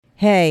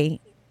Hey,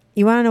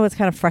 you want to know what's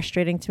kind of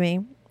frustrating to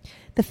me?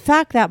 The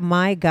fact that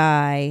my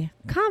guy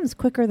comes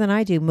quicker than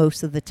I do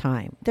most of the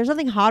time. There's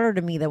nothing hotter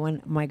to me than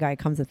when my guy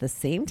comes at the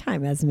same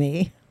time as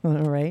me.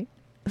 All right.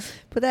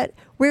 But that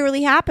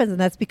rarely happens, and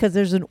that's because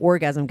there's an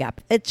orgasm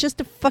gap. It's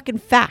just a fucking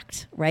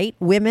fact, right?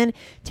 Women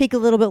take a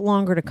little bit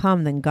longer to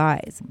come than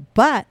guys.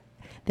 But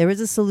there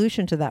is a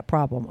solution to that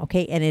problem,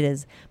 okay? And it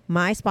is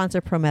my sponsor,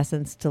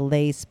 Promescent's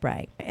Delay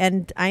Spray.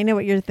 And I know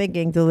what you're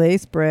thinking, Delay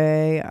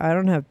Spray, I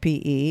don't have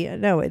PE.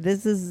 No,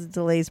 this is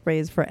Delay Spray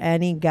is for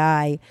any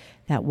guy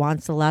that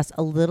wants to last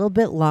a little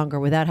bit longer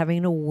without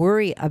having to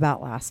worry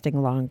about lasting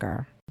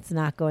longer. It's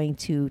not going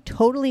to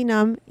totally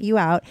numb you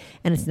out,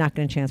 and it's not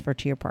going to transfer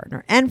to your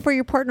partner. And for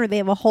your partner, they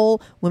have a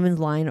whole women's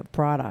line of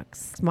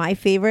products. My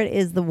favorite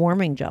is the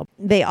warming gel.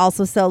 They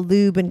also sell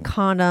lube and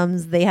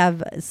condoms. They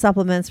have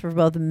supplements for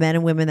both men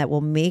and women that will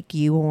make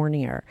you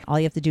hornier. All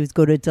you have to do is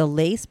go to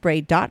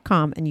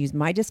delayspray.com and use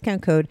my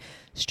discount code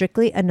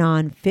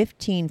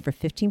StrictlyAnon15 for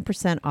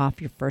 15% off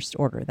your first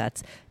order.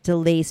 That's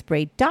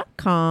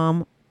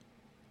delayspray.com.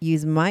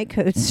 Use my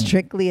code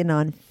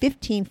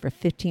StrictlyAnon15 for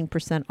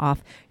 15%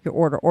 off your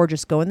order, or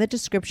just go in the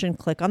description,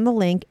 click on the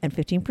link, and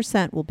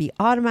 15% will be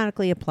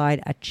automatically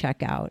applied at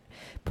checkout.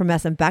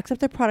 Promescent backs up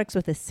their products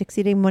with a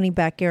 60-day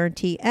money-back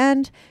guarantee,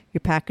 and your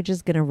package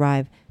is going to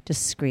arrive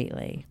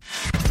discreetly.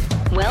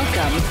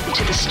 Welcome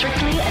to the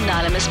Strictly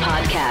Anonymous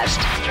Podcast.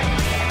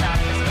 Strictly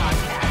Anonymous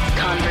Podcast.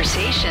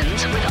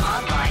 Conversations with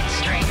online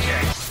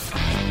strangers.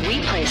 We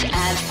place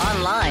ads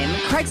online.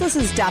 Craigslist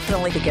is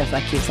definitely the gift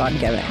that keeps on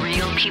giving.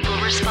 Real people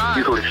respond.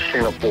 You go to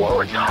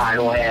Singapore or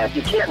Thailand,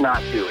 you can't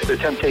not do it. The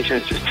temptation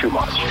is just too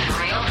much.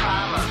 Real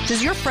problems.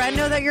 Does your friend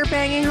know that you're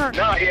banging her?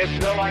 No, he has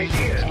no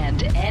idea.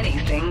 And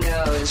anything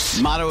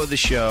goes. Motto of the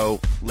show,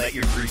 let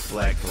your Greek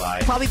flag fly.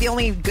 Probably the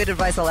only good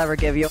advice I'll ever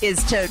give you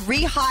is to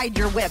re-hide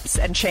your whips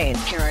and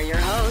chains. Here are your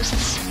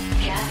hosts,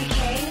 Kathy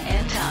Kay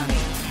and Tommy.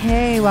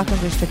 Hey, welcome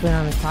to Strictly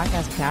Anonymous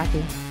Podcast,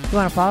 Kathy. If you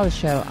want to follow the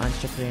show on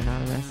Strictly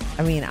Anonymous,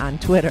 on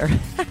Twitter.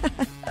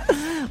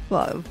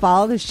 Well,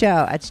 follow the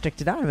show at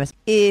Strict Anonymous.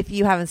 If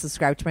you haven't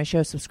subscribed to my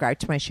show, subscribe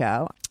to my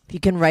show. If you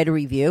can write a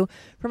review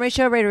for my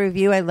show, write a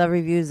review. I love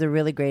reviews. They're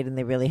really great and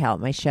they really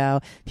help my show.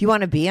 If you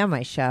want to be on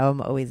my show,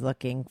 I'm always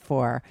looking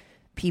for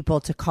people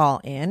to call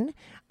in.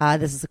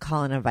 This is a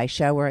call-in advice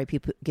show where I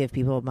give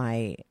people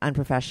my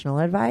unprofessional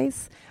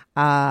advice.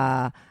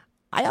 I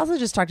also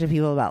just talk to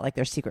people about like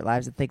their secret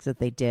lives and things that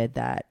they did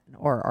that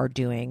or are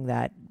doing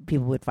that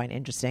people would find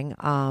interesting.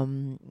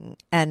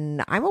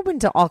 And I'm open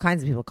to all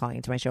kinds of people calling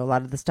into my show. A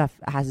lot of the stuff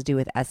has to do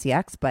with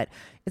sex, but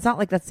it's not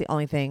like that's the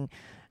only thing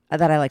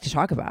that I like to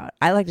talk about.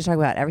 I like to talk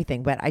about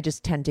everything, but I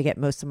just tend to get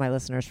most of my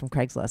listeners from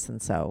Craigslist.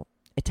 And so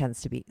it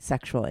tends to be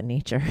sexual in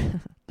nature,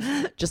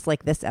 just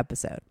like this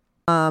episode.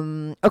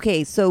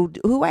 Okay, so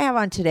who I have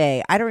on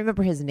today, I don't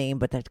remember his name,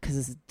 but that's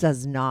because it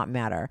does not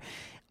matter.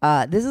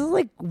 This is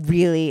like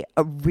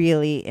a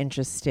really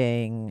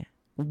interesting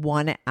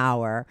 1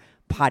 hour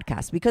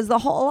podcast because a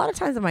lot of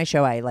times on my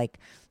show,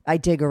 I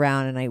dig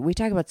around and we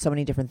talk about so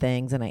many different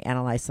things and I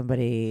analyze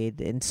somebody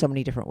in so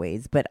many different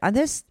ways. But on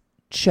this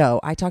show,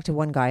 I talk to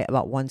one guy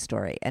about one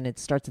story and it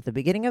starts at the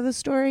beginning of the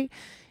story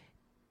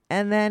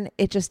and then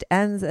it just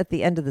ends at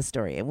the end of the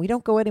story and we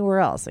don't go anywhere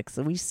else.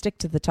 So we stick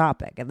to the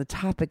topic, and the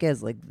topic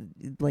is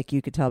like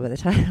you could tell by the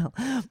title,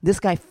 this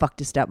guy fucked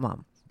his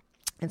stepmom.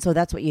 And so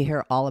that's what you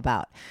hear all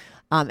about.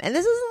 And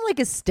this isn't like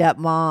a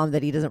stepmom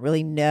that he doesn't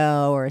really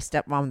know or a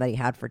stepmom that he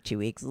had for 2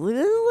 weeks.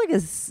 This is like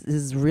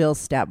his real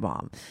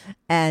stepmom.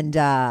 And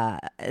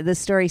the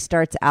story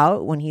starts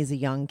out when he's a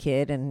young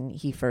kid and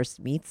he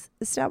first meets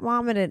the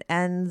stepmom, and it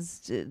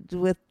ends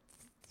with,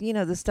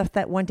 the stuff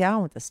that went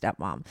down with the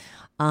stepmom.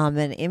 And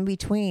in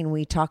between,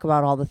 we talk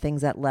about all the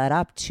things that led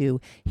up to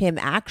him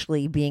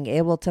actually being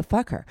able to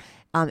fuck her.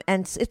 And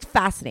it's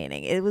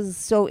fascinating. It was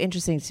so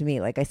interesting to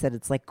me. Like I said,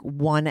 it's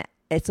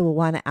a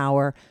 1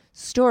 hour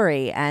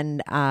story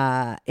and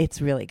it's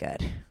really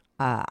good.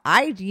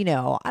 I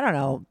don't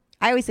know.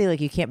 I always say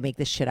you can't make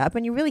this shit up,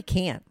 and you really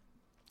can't.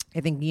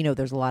 I think,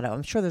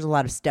 I'm sure there's a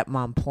lot of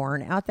stepmom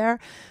porn out there,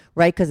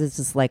 right? Because it's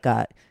just like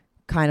a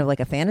kind of like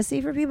a fantasy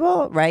for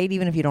people, right?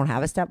 Even if you don't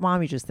have a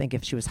stepmom, you just think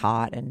if she was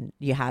hot and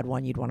you had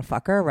one, you'd want to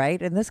fuck her,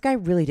 right? And this guy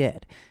really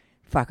did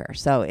fuck her.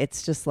 So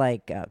it's just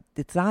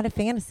it's not a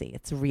fantasy,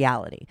 it's a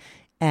reality.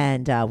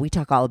 And we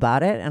talk all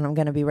about it, and I'm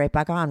going to be right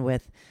back on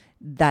with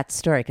that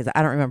story because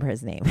I don't remember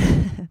his name.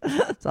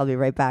 So I'll be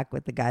right back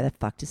with the guy that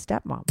fucked his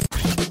stepmom.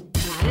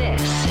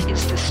 This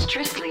is the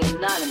Strictly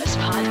Anonymous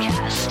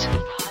Podcast.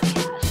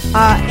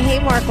 Hey,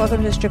 Mark,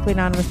 welcome to the Strictly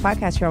Anonymous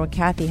Podcast. You're on with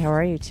Kathy. How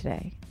are you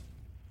today?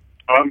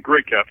 I'm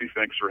great, Kathy.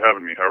 Thanks for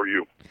having me. How are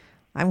you?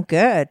 I'm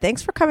good.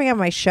 Thanks for coming on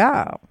my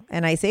show.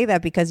 And I say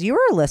that because you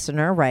were a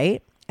listener,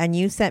 right? And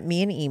you sent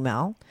me an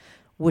email,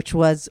 which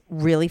was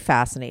really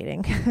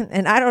fascinating.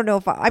 And I don't know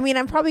if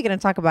I'm probably going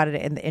to talk about it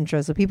in the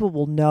intro so people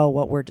will know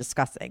what we're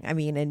discussing.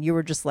 And you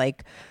were just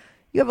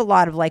you have a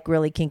lot of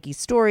really kinky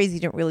stories. You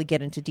didn't really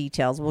get into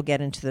details. We'll get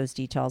into those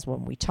details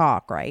when we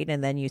talk, right?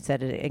 And then you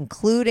said it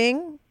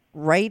including,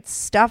 right,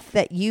 stuff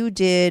that you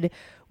did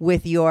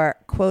with your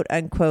quote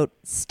unquote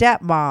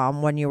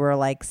stepmom when you were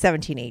like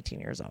 17, 18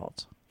 years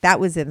old. That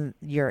was in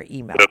your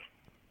email.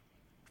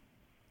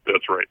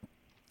 That's right.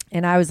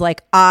 And I was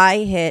like, I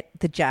hit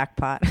the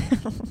jackpot.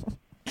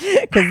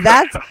 Because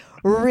that's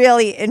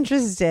really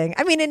interesting.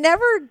 I mean, it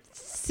never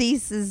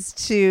ceases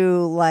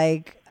to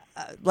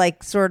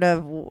sort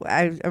of,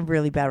 I'm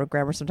really bad with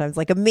grammar sometimes,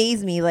 like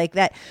amaze me like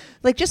that.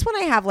 Like just when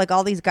I have like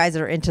all these guys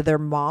that are into their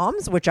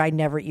moms, which I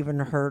never even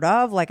heard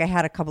of. Like I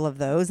had a couple of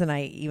those, and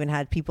I even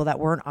had people that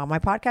weren't on my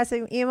podcast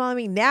emailing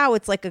me. Now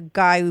it's like a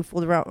guy who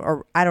fooled around,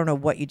 or I don't know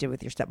what you did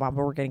with your stepmom,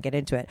 but we're going to get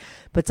into it.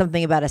 But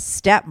something about a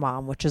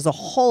stepmom, which is a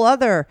whole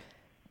other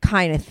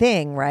kind of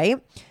thing,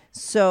 right?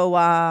 So,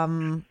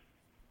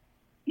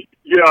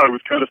 yeah, I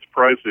was kind of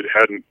surprised it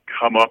hadn't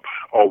come up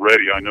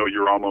already. I know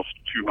you're almost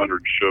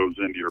 200 shows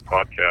into your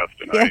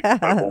podcast, and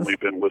I've only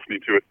been listening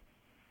to it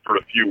for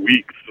a few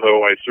weeks,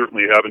 so I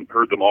certainly haven't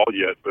heard them all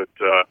yet, but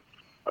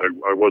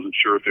I wasn't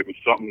sure if it was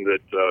something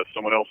that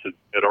someone else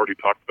had already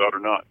talked about or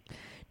not.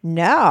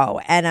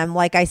 No. And I'm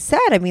like I said,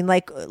 I mean,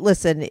 like,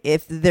 listen,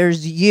 if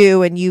there's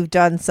you and you've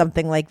done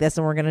something like this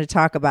and we're going to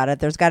talk about it,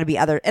 there's got to be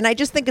other. And I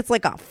just think it's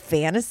like a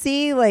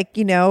fantasy, like,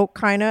 you know,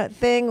 kind of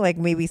thing, like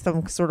maybe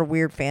some sort of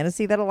weird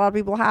fantasy that a lot of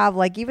people have,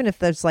 like even if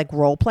there's like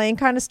role playing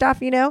kind of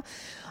stuff, you know.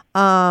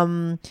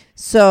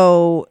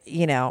 So,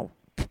 you know,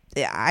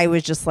 I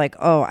was just like,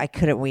 oh, I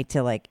couldn't wait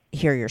to like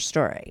hear your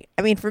story.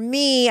 I mean, for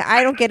me,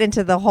 I don't get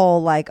into the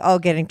whole like, oh,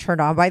 getting turned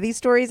on by these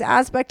stories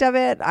aspect of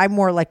it. I'm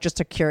more like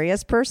just a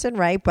curious person,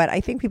 right? But I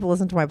think people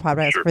listen to my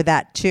podcast for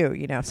that too,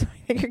 you know. So I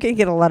think you're going to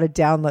get a lot of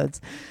downloads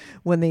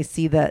when they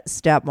see the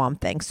stepmom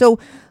thing. So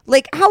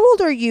like, how old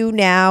are you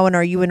now, and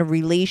are you in a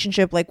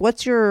relationship? Like,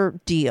 what's your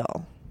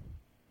deal?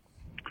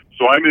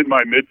 So I'm in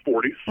my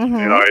mid-40s,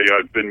 and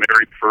I've been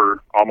married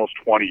for almost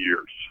 20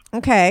 years.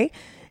 Okay.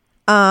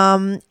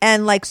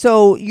 And like,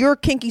 so your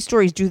kinky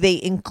stories, do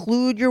they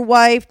include your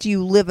wife? Do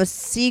you live a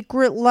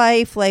secret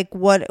life? Like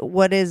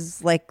what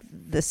is like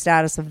the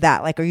status of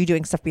that? Like, are you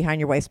doing stuff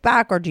behind your wife's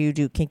back, or do you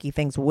do kinky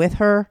things with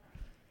her?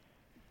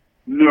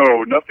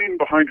 No, nothing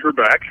behind her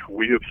back.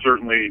 We have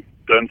certainly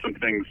done some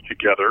things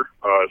together.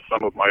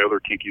 Some of my other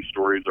kinky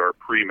stories are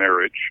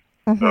pre-marriage,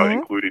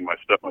 including my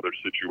stepmother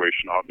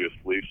situation,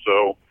 obviously.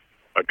 So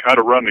I kind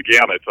of run the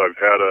gamut. I've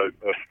had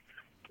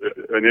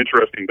an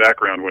interesting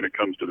background when it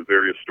comes to the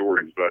various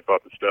stories, but I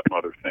thought the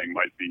stepmother thing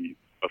might be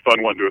a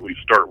fun one to at least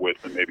start with,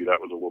 and maybe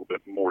that was a little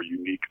bit more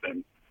unique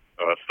than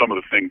some of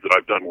the things that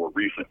I've done more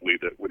recently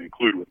that would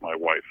include with my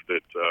wife.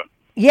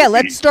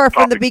 Let's start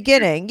from the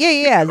beginning.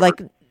 Yeah.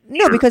 Like,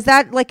 no, because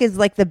that like is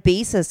like the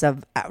basis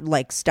of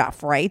like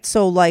stuff, right?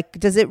 So like,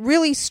 does it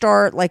really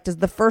start, like, does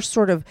the first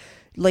sort of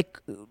like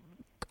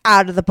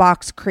out of the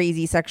box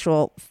crazy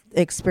sexual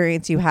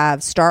experience you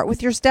have start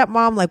with your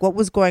stepmom? Like, what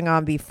was going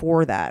on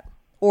before that?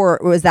 Or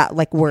was that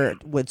like where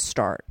it would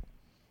start?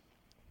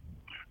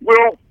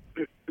 Well,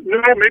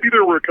 no, maybe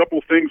there were a couple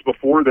of things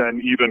before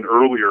then, even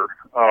earlier,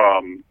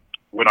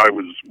 when I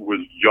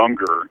was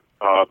younger,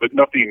 but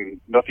nothing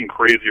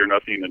crazy or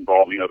nothing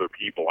involving other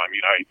people. I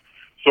mean, I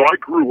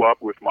grew up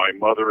with my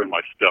mother and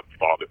my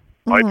stepfather.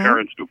 My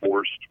parents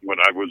divorced when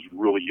I was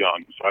really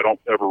young, so I don't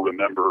ever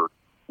remember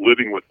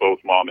living with both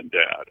mom and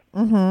dad.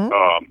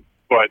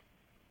 But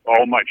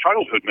all my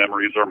childhood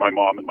memories are my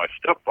mom and my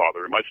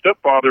stepfather. And my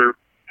stepfather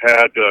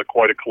had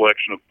quite a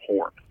collection of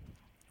porn.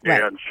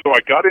 Right. And so I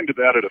got into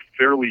that at a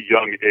fairly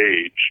young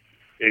age,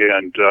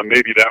 and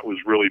maybe that was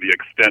really the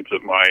extent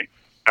of my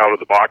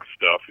out-of-the-box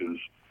stuff, is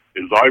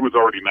I was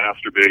already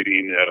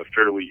masturbating at a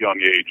fairly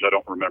young age. I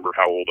don't remember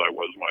how old I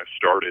was when I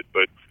started,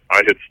 but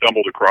I had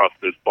stumbled across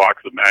this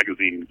box of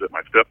magazines that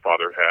my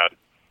stepfather had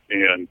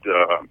and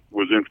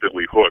was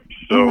instantly hooked.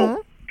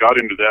 So got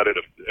into that at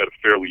a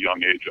fairly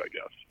young age, I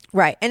guess.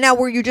 Right. And now,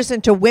 were you just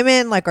into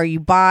women? Like, are you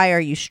bi? Are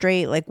you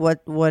straight? Like,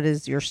 what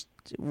is your,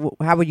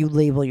 how would you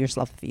label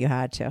yourself if you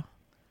had to?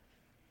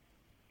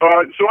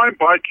 So I'm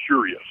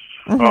bi-curious,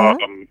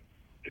 and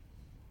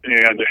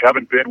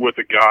haven't been with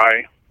a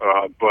guy,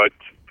 but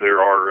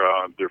there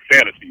are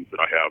fantasies that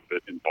I have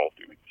that involve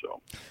doing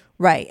so.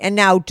 Right. And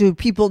now, do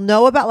people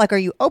know about, like, are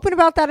you open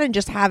about that and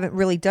just haven't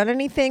really done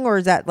anything? Or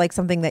is that like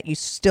something that you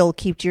still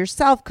keep to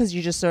yourself because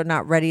you just are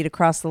not ready to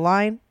cross the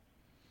line?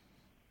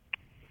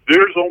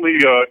 There's only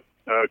a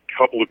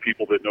couple of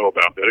people that know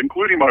about that,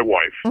 including my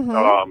wife,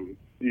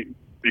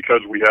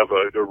 because we have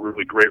a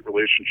really great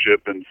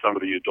relationship, and some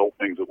of the adult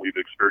things that we've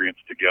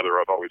experienced together,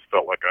 I've always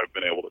felt like I've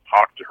been able to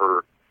talk to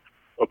her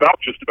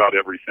about just about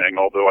everything,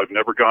 although I've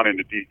never gone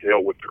into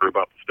detail with her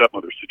about the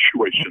stepmother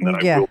situation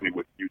that I will be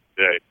with you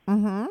today.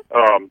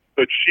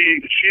 But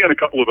she and a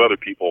couple of other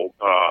people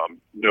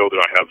know that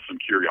I have some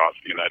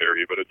curiosity in that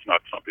area, but it's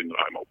not something that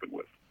I'm open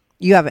with.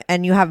 You haven't,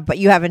 but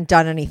you haven't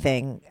done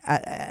anything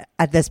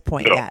at this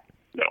point yet.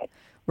 No.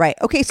 Right.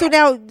 Okay. So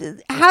now,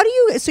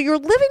 so you're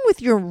living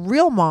with your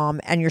real mom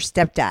and your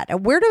stepdad,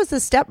 and where does the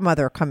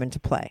stepmother come into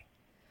play?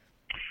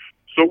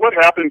 So So what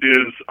happened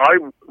is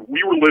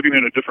we were living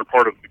in a different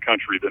part of the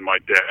country than my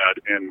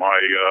dad and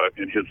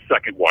and his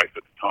second wife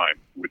at the time,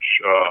 which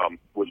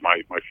was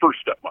my first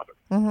stepmother.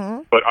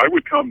 Mm-hmm. But I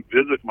would come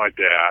visit my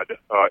dad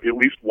at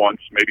least once,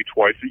 maybe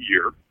twice a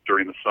year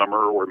during the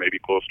summer or maybe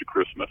close to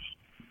Christmas.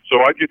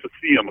 So I'd get to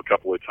see him a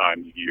couple of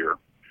times a year.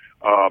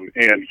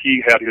 And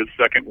he had his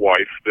second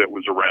wife that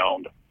was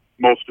around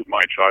most of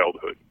my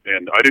childhood.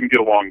 And I didn't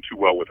get along too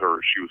well with her.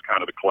 She was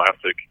kind of the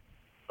classic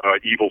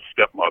evil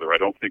stepmother. I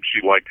don't think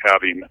she liked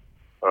having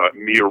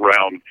me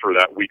around for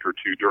that week or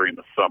two during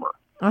the summer.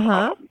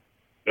 Uh-huh.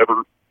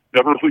 Never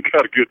really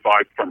got a good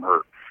vibe from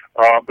her.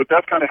 But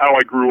that's kind of how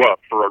I grew up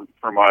for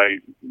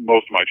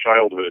most of my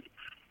childhood.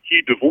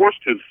 He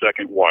divorced his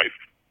second wife.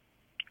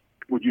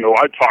 You know,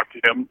 I talked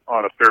to him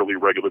on a fairly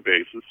regular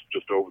basis,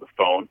 just over the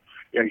phone,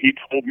 and he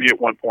told me at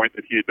one point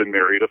that he had been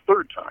married a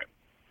third time.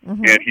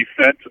 Mm-hmm. And he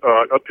sent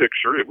a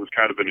picture. It was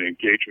kind of an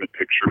engagement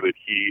picture that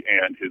he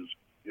and his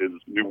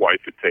new wife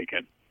had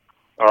taken,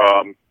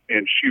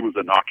 and she was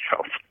a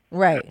knockout.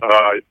 Right.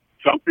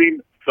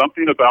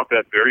 Something about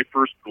that very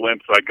first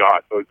glimpse I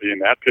got in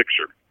that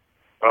picture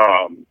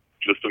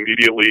just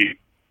immediately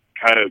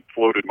kind of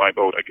floated my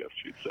boat, I guess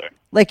you'd say.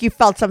 Like you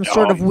felt some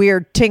sort of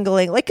weird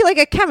tingling, like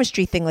a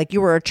chemistry thing, like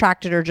you were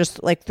attracted or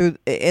just like through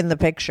in the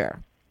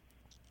picture.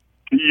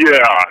 Yeah,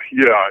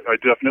 I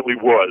definitely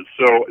was.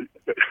 So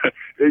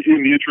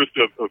in the interest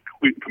of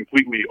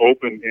completely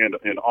open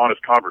and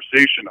honest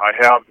conversation, I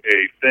have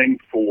a thing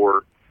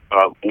for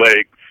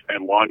legs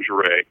and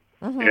lingerie.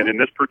 Mm-hmm. And in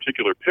this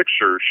particular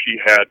picture, she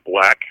had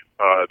black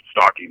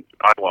stockings,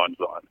 nylons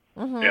on,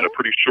 mm-hmm. and a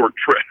pretty short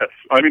dress.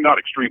 I mean, not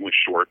extremely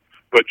short,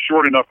 but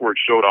short enough where it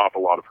showed off a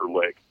lot of her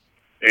leg.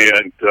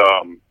 And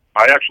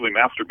I actually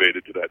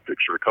masturbated to that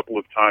picture a couple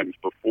of times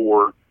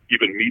before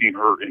even meeting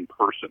her in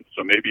person.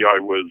 So maybe I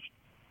was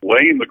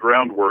laying the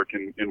groundwork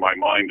in my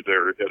mind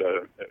there at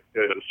a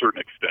certain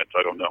extent.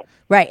 I don't know.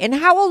 Right. And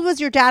how old was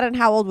your dad and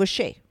how old was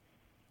she?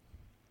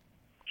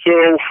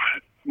 So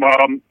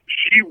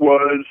she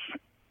was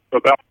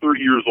about 30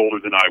 years older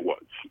than I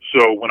was.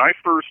 So when I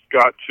first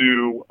got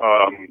to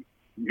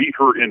meet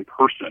her in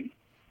person,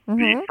 mm-hmm.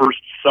 the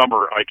first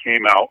summer I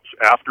came out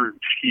after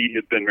he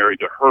had been married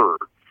to her,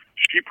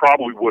 she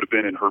probably would have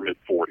been in her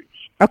mid-40s.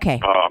 Okay.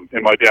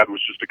 And my dad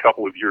was just a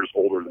couple of years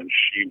older than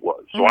she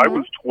was. So mm-hmm. I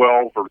was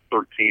 12 or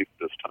 13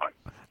 this time.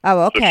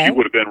 Oh, okay. So she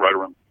would have been right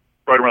around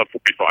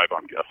 45,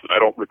 I'm guessing. I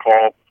don't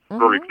recall mm-hmm.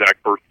 her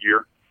exact birth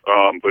year,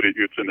 but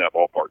it's in that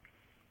ballpark.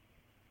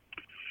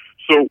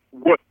 So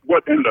what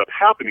ended up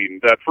happening,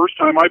 that first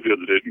time I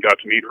visited and got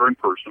to meet her in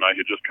person, I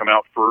had just come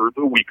out for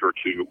the week or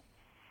two,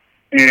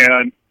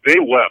 and they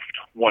left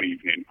one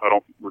evening. I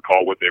don't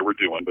recall what they were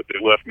doing, but they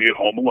left me at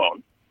home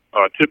alone.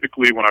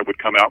 Typically, when I would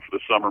come out for the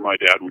summer, my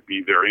dad would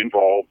be very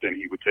involved, and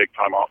he would take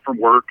time off from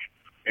work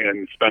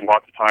and spend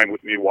lots of time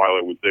with me while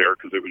I was there,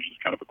 because it was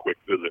just kind of a quick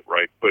visit,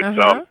 right? But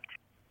uh-huh.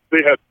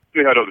 They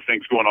had other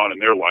things going on in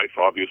their life,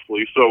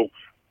 obviously. So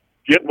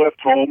get left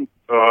home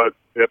at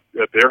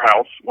their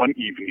house one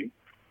evening,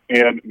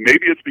 and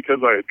maybe it's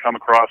because I had come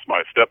across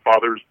my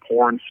stepfather's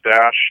porn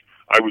stash.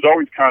 I was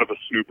always kind of a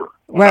snooper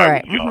when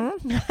I was young.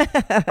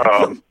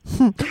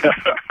 Mm-hmm.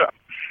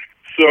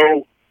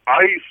 So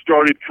I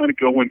started kind of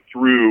going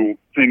through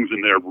things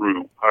in their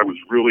room. I was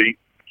really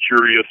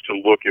curious to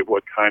look at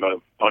what kind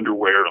of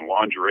underwear and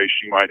lingerie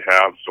she might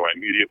have, so I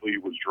immediately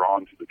was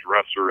drawn to the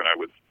dresser, and I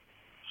was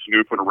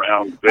snooping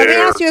around there. Let me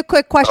ask you a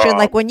quick question.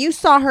 Like, when you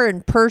saw her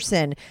in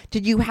person,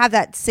 did you have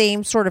that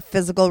same sort of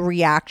physical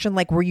reaction?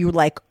 Like, were you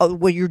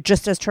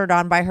just as turned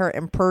on by her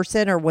in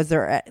person, or was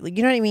there,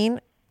 you know what I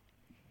mean?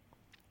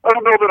 I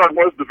don't know that I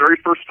was the very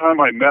first time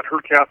I met her,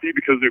 Kathy,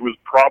 because it was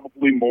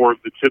probably more of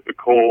the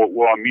typical,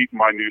 well, I'm meeting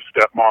my new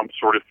stepmom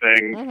sort of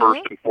thing, mm-hmm.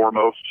 first and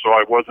foremost. So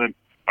I wasn't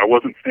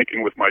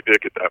thinking with my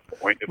dick at that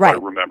point, if I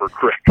remember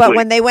correctly. But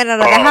when they went out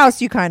of the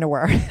house, you kind of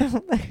were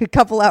a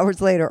couple hours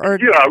later. Or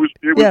yeah,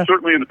 it was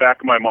certainly in the back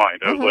of my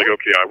mind. I was like,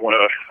 okay, I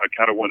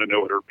kind of want to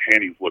know what her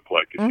panties look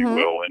like, if mm-hmm. you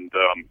will, and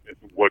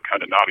what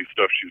kind of naughty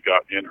stuff she's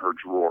got in her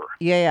drawer.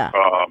 Yeah.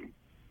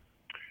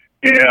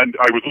 And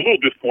I was a little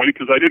disappointed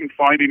because I didn't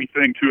find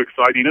anything too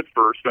exciting at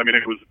first. I mean,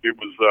 it was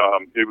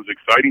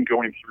exciting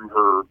going through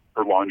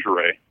her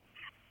lingerie,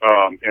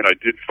 and I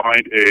did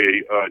find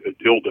a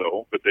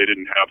dildo, but they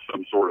didn't have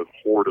some sort of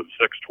hoard of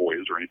sex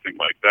toys or anything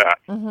like that.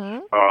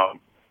 Mm-hmm.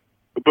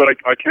 But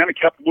I kind of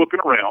kept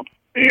looking around,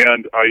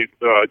 and I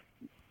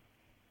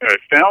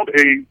found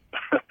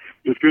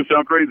it's going to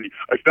sound crazy.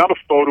 I found a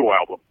photo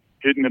album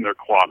hidden in their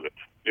closet.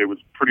 It was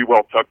pretty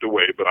well tucked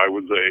away, but I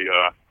was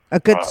a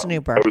good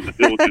snooper. I was a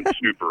diligent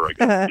snooper, I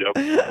guess.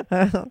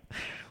 Yep.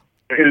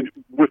 And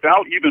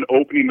without even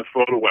opening the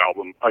photo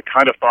album, I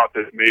kind of thought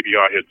that maybe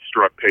I had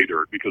struck pay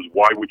dirt, because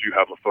why would you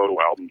have a photo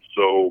album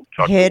so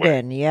tucked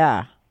hidden away?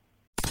 Yeah.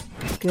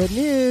 Good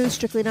news.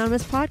 Strictly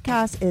Anonymous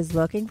Podcast is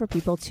looking for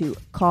people to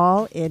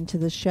call into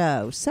the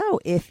show. So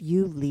if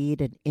you lead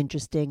an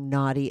interesting,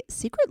 naughty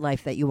secret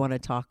life that you want to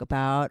talk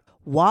about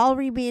while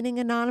remaining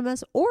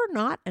anonymous or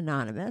not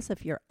anonymous,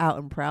 if you're out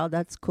and proud,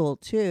 that's cool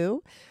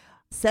too.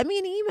 send me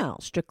an email,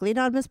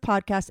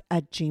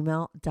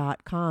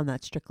 strictlyanonymouspodcast@gmail.com.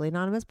 That's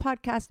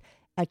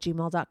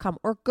strictlyanonymouspodcast@gmail.com.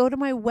 Or go to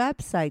my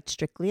website,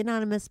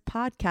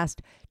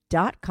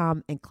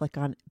 strictlyanonymouspodcast.com, and click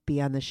on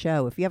Be on the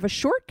Show. If you have a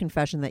short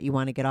confession that you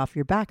want to get off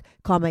your back,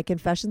 call my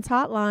confessions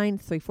hotline,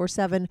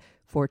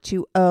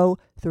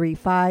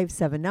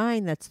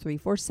 347-420-3579. That's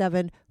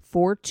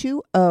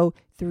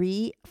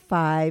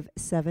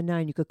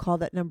 347-420-3579. You could call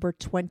that number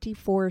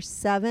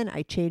 24/7.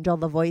 I change all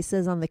the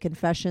voices on the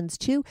confessions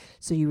too,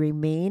 so you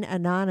remain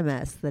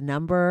anonymous. The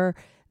number,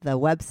 the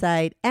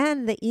website,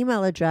 and the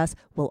email address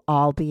will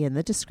all be in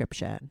the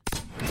description.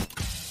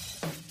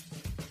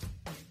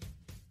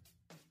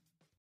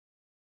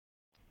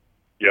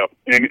 Yep.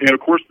 And of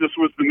course, this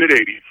was the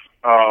mid-'80s,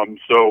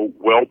 so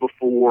well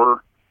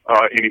before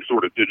any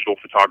sort of digital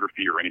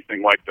photography or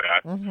anything like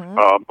that.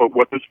 But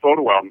what this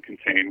photo album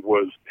contained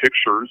was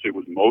pictures. It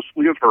was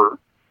mostly of her.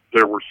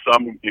 There were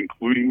some,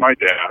 including my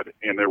dad,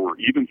 and there were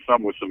even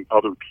some with some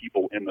other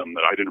people in them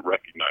that I didn't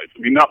recognize. I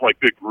mean, not like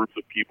big groups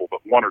of people,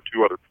 but one or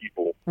two other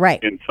people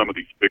in some of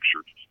these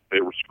pictures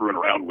they were screwing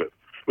around with.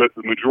 But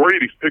the majority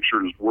of these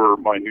pictures were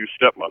my new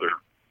stepmother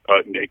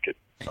naked,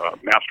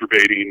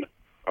 masturbating,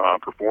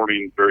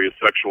 performing various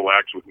sexual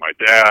acts with my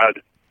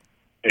dad,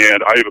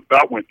 and I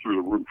about went through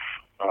the roof.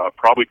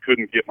 Probably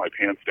couldn't get my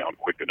pants down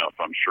quick enough,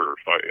 I'm sure,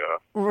 if I'm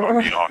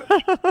being honest.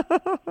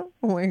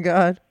 Oh, my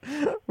God.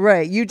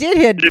 Right. You did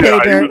hit pay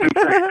dirt.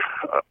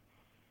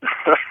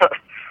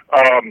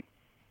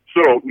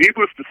 So,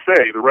 needless to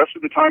say, the rest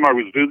of the time I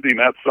was visiting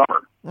that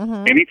summer,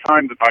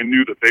 anytime that I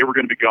knew that they were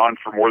going to be gone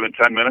for more than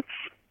 10 minutes,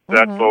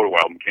 that photo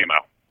album came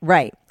out.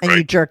 Right. And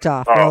you jerked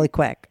off really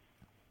quick.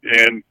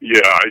 And,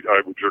 yeah,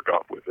 I would jerk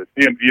off with it.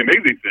 And the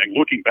amazing thing,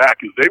 looking back,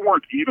 is they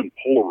weren't even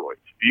Polaroids.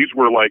 These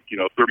were like,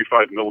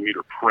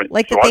 35-millimeter print.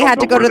 Like that they had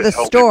to go to the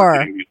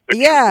store.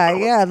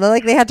 Yeah.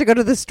 Like they had to go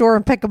to the store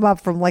and pick them up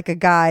from like a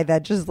guy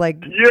that just like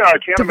I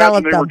can't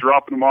imagine they were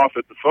dropping them off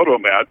at the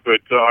photomat,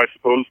 but I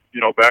suppose,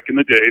 back in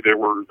the day, there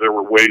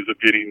were ways of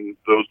getting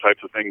those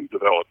types of things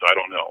developed. I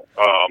don't know.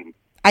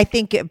 I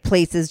think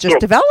places just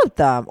developed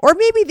them, or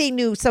maybe they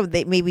knew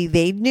maybe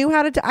they knew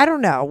how to. I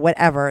don't know.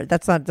 Whatever.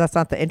 That's not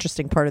the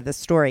interesting part of this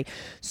story.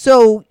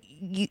 So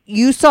you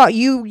used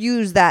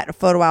that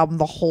photo album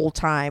the whole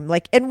time,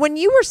 and when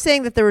you were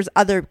saying that there was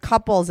other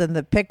couples in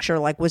the picture,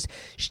 was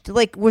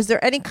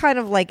there any kind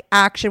of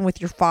action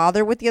with your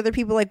father with the other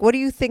people? What do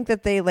you think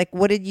that they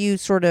what did you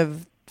sort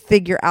of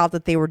figure out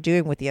that they were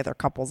doing with the other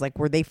couples?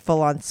 Were they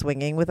full on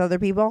swinging with other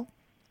people?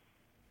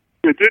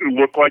 It didn't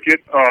look like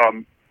it.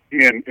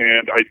 And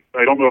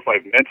I don't know if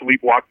I've mentally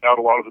blocked out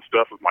a lot of the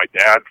stuff of my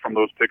dad from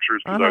those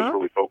pictures because I was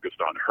really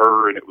focused on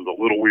her, and it was a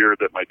little weird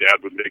that my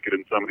dad was naked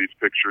in some of these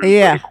pictures.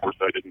 Yeah. But of course,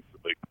 I didn't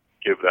really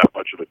give that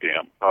much of a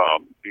damn,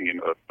 being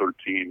a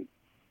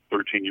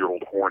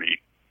 13-year-old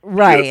horny.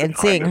 Right, and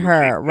seeing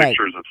her, right.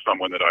 Pictures of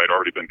someone that I had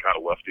already been kind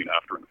of lusting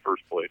after in the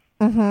first place.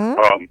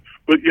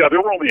 But yeah,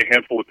 there were only a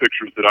handful of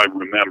pictures that I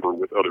remember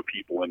with other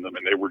people in them,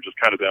 and they were just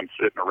kind of them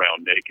sitting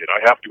around naked. I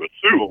have to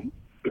assume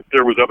that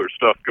there was other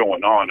stuff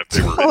going on if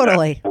they were in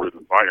that sort of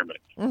environment.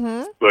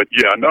 But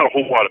yeah, not a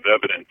whole lot of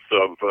evidence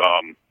of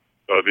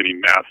any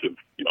massive,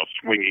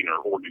 swinging or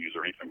orgies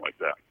or anything like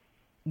that.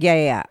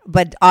 Yeah.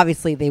 But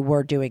obviously they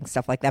were doing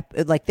stuff like that.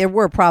 They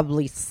were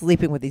probably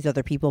sleeping with these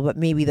other people, but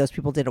maybe those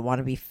people didn't want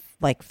to be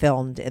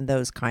filmed in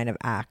those kind of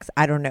acts.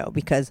 I don't know,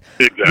 because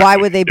why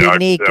would they be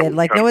naked?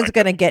 No one's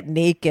going to get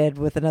naked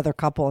with another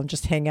couple and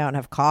just hang out and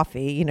have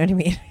coffee. You know what I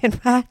mean? It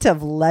had to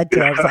have led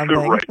to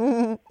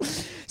something.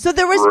 So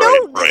there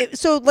was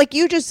so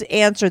you just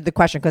answered the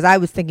question, because I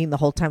was thinking the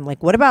whole time,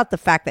 what about the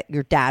fact that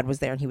your dad was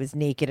there and he was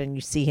naked and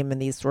you see him in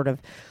these sort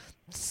of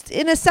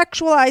in a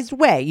sexualized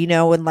way,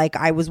 and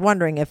I was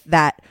wondering if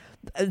that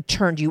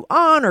turned you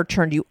on or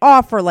turned you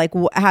off, or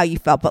how you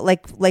felt. But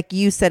like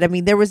you said, I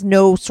mean, there was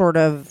no sort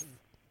of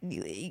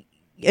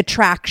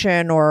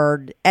attraction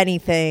or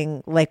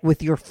anything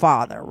with your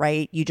father,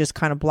 right? You just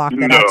kind of blocked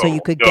that out so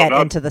you could get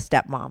into the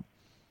stepmom.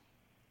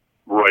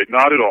 Right,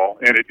 not at all.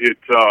 And it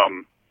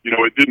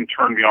didn't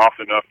turn me off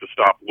enough to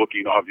stop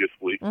looking,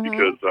 obviously,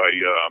 because I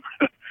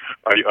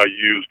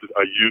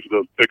used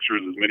those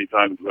pictures as many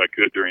times as I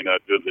could during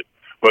that visit.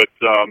 But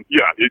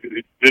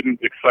it didn't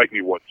excite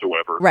me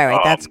whatsoever. Right.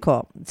 That's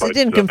cool. So it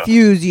didn't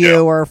confuse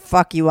you or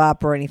fuck you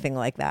up or anything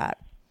like that.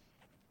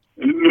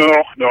 No,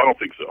 I don't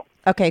think so.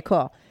 Okay,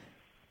 cool.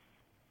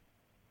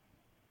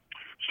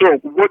 So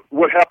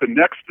what happened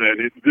next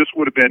then? This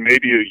would have been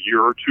maybe a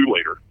year or two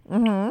later.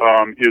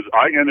 Is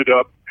I ended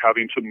up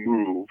having to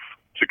move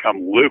to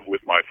come live with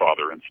my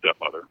father and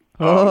stepmother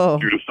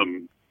due to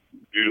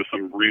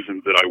some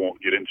reasons that I won't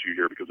get into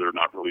here because they're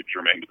not really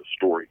germane to the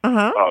story. And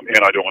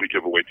I don't want to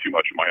give away too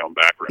much of my own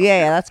background.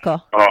 Yeah, that's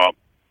cool.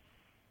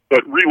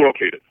 But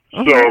relocated.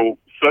 So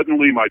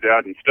suddenly my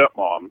dad and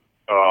stepmom,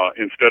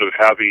 instead of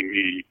having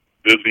me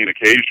visiting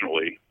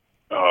occasionally,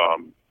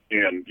 and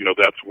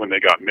that's when they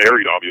got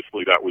married,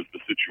 obviously that was the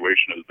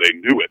situation as they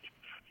knew it.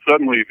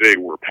 Suddenly they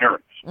were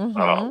parents,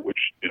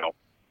 which,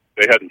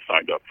 they hadn't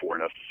signed up for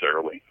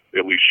necessarily.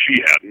 At least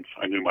she hadn't.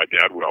 I knew my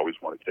dad would always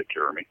want to take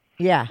care of me.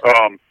 Yeah.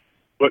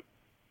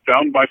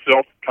 found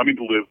myself coming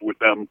to live with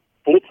them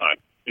full time.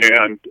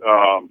 And,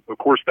 of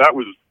course, that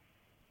was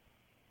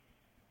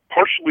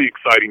partially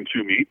exciting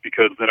to me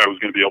because then I was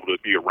going to be able to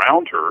be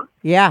around her.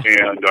 Yeah.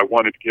 And I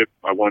wanted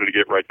to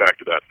get right back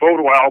to that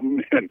photo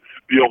album and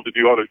be able to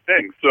do other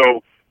things.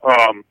 So,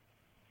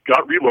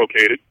 got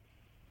relocated,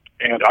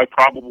 and I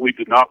probably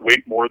did not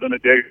wait more than a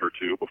day or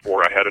two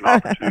before I had an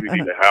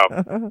opportunity to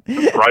have some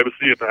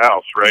privacy at the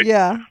house, right?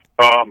 Yeah.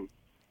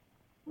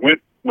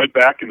 Went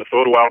back, and the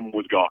photo album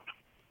was gone.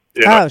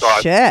 And Oh, I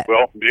thought, shit.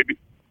 well, maybe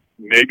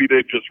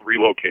they just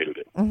relocated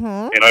it.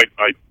 Mm-hmm. And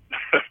I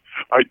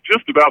I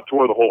just about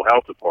tore the whole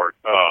house apart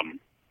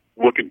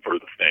looking for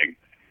the thing.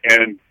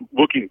 And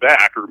looking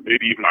back, or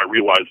maybe even I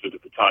realized it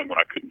at the time when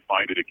I couldn't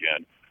find it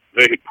again,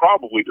 they had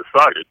probably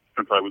decided,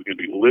 since I was going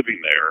to be living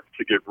there,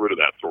 to get rid of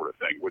that sort of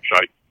thing, which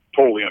I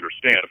totally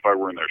understand. If I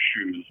were in their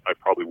shoes, I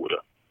probably would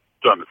have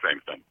done the same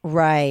thing.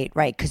 Right,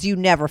 because you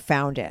never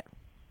found it.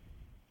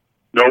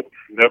 Nope,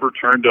 never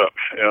turned up.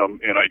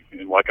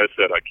 And like I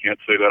said, I can't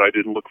say that I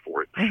didn't look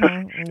for it.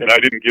 Mm-hmm. And I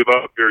didn't give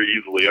up very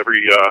easily.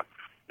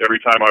 Every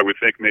time I would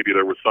think maybe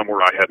there was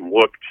somewhere I hadn't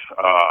looked,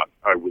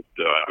 I would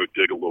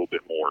dig a little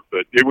bit more.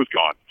 But it was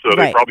gone. So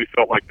they probably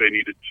felt like they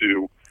needed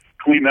to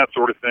clean that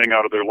sort of thing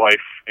out of their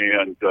life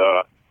and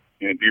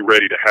be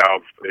ready to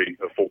have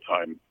a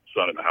full-time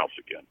son in the house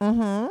again.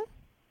 Mm-hmm.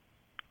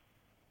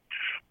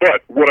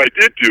 But what I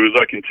did do is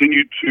I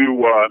continued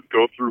to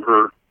go through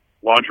her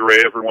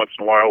lingerie every once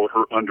in a while, or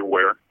her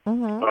underwear.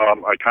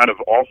 Mm-hmm. I kind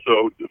of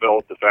also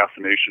developed a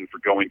fascination for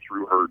going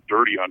through her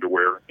dirty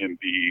underwear in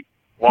the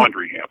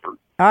laundry hamper.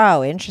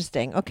 Oh,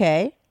 interesting.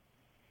 Okay.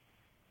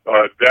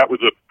 That was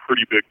a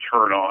pretty big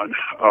turn on.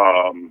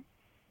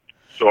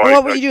 So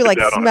what would you do? Like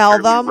smell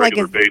them? Like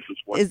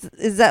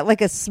is that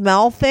like a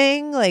smell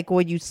thing? Like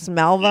would you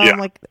smell them? Yeah.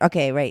 Like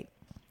okay, right.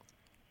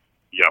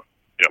 Yep.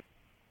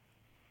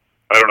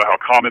 I don't know how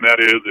common that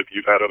is if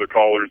you've had other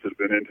callers that have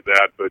been into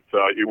that, but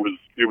it was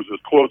as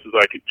close as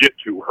I could get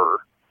to her,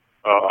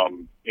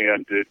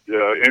 and it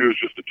was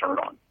just a turn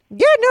on.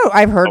 Yeah, no,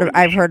 I've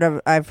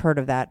heard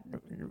of that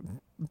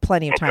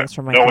plenty of times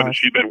from my knowing callers. that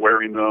she'd been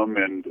wearing them,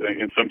 and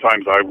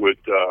sometimes I would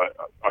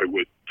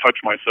touch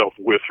myself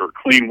with her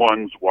clean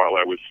ones while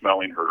I was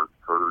smelling her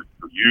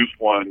used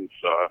ones.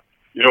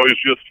 It was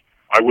just,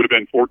 I would have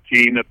been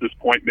 14 at this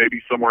point,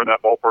 maybe somewhere in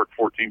that ballpark,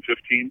 14,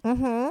 15,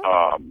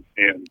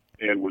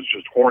 and was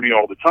just horny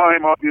all the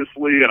time,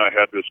 obviously. And I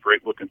had this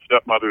great-looking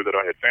stepmother that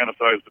I had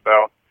fantasized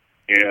about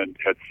and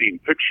had seen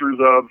pictures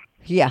of.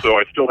 Yeah. So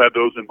I still had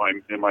those in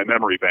my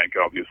memory bank,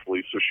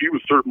 obviously. So she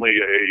was certainly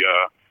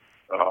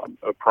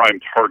a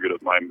prime target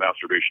of my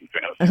masturbation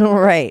fantasy.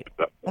 Right.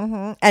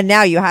 Mm-hmm. And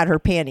now you had her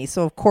panties,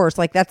 so of course,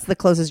 like that's the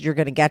closest you're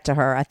going to get to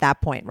her at that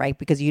point, right?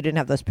 Because you didn't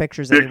have those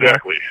pictures anymore.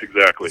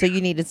 Exactly. So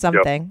you needed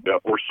something.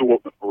 Yep. Or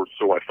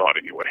so I thought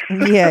anyway.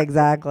 Yeah,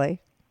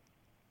 exactly.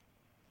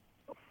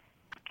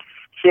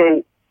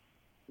 So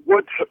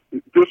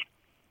this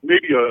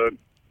maybe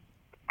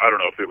I don't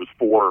know if it was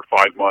 4 or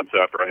 5 months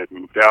after I had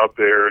moved out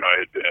there, and I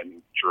had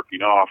been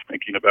jerking off,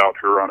 thinking about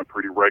her on a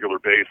pretty regular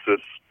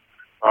basis.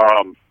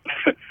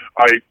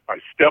 I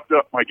stepped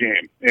up my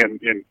game,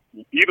 and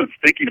even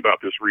thinking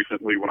about this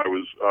recently when I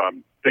was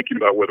thinking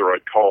about whether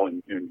I'd call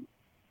and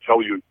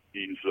tell you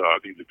these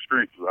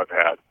experiences I've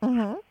had,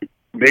 it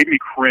made me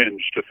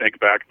cringe to think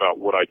back about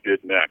what I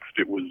did next.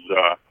 It was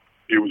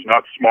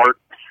not smart,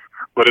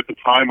 but at the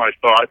time I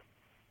thought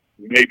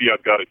maybe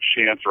I've got a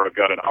chance or I've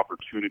got an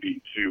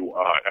opportunity to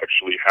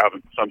actually have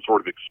some sort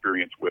of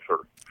experience with her.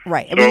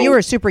 Right. I mean, you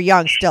were super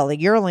young still.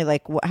 Like you're only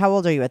like, how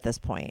old are you at this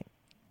point?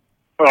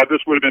 This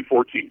would have been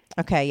 14.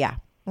 Okay, yeah.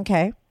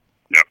 Okay.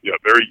 Yeah,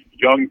 very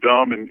young,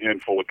 dumb,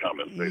 and full of cum,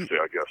 as they say,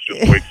 I guess.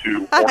 Just way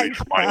too horny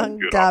for my own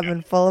good. Dumb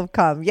and full of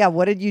cum. Yeah,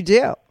 what did you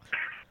do?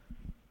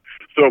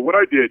 So what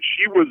I did,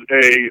 she was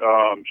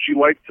she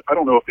liked, I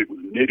don't know if it was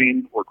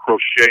knitting or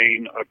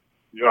crocheting. I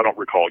don't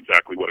recall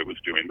exactly what it was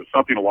doing, but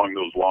something along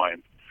those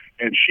lines.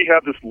 And she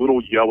had this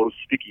little yellow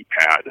sticky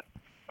pad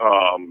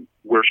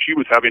where she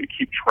was having to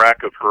keep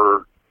track of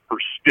her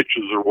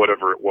stitches or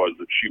whatever it was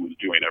that she was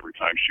doing every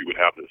time she would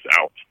have this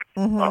out.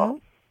 Mm-hmm.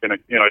 And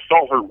I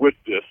saw her with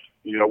this,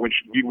 when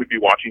we would be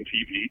watching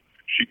TV,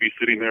 she'd be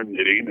sitting there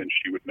knitting and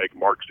she would make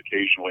marks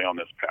occasionally on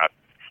this pad.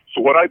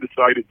 So what I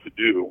decided to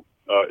do,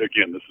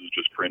 again, this is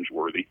just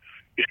cringeworthy,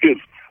 is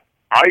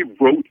I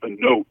wrote a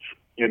note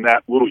in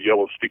that little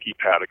yellow sticky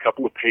pad a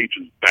couple of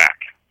pages back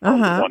on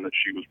the one that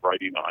she was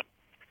writing on.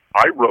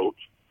 I wrote,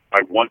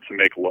 "I want to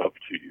make love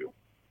to you."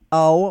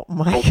 Oh,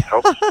 my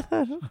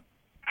God.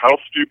 How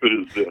stupid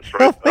is this,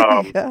 right?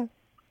 Oh my God.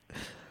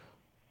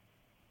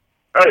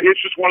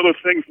 It's just one of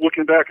those things.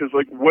 Looking back, is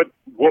like, what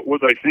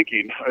was I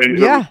thinking? It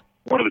was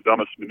one of the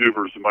dumbest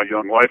maneuvers in my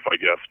young life, I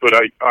guess. But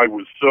I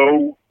was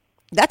so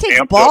that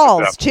takes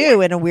balls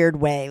too, in a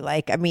weird way.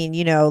 Like, I mean,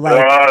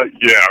 like I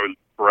was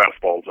brass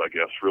balls, I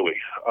guess, really.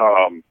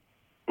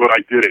 But I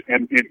did it,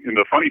 and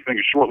the funny thing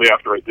is, shortly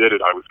after I did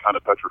it, I was kind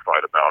of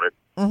petrified about it.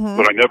 Mm-hmm.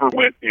 But I never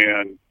went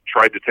and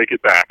tried to take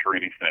it back or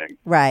anything.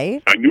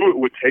 Right. I knew it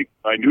would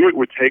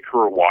take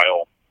her a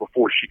while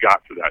before she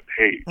got to that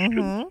page.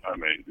 Mm-hmm. I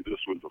mean,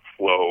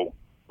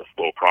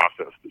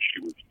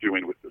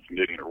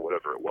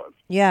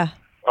 Yeah.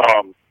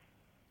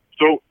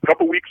 So a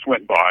couple weeks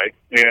went by,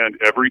 and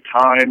every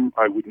time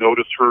I would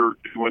notice her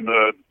doing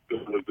the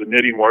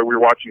knitting while we were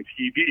watching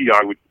TV,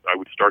 I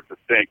would start to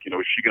think, is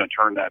she going to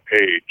turn that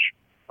page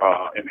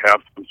and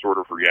have some sort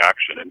of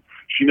reaction? And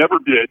she never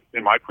did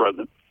in my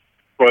presence,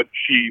 but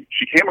she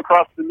came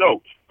across the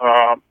note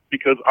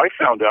because I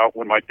found out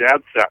when my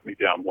dad sat me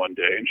down one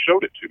day and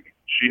showed it to me.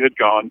 She had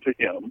gone to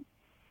him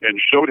and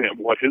showed him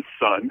what his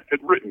son had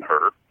written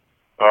her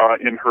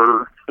in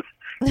her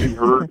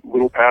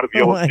little pad of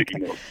yellow sticky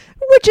notes.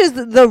 Which is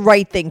the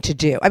right thing to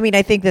do. I mean,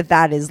 I think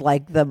that is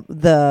like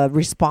the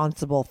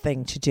responsible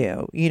thing to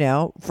do,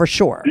 for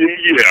sure.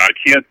 Yeah, I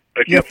can't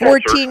You're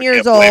fault 14 her.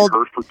 years I can't blame old.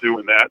 her for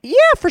doing that. Yeah,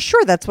 for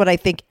sure. That's what I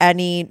think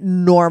any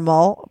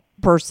normal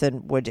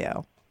person would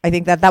do. I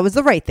think that was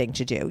the right thing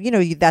to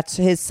do. That's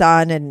his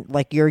son, and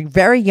like you're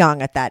very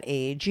young at that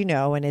age,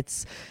 and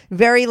it's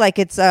very like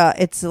it's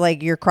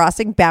like you're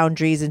crossing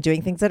boundaries and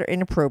doing things that are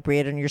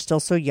inappropriate, and you're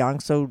still so young.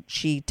 So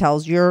she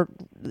tells your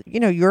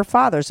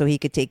father so he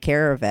could take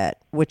care of it,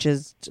 which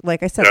is,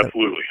 like I said,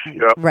 Absolutely.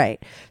 Yep.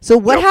 right. So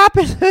what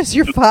happens is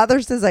your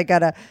father says, "I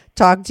gotta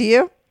talk to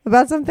you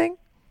about something."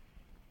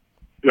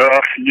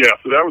 Yeah,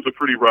 so that was a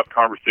pretty rough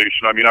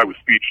conversation. I mean, I was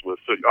speechless.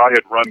 So I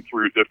had run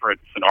through different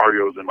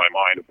scenarios in my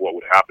mind of what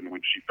would happen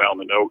when she found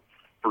the note.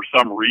 For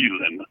some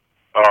reason,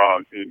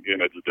 and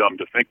it's dumb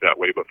to think that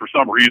way, but for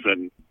some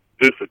reason,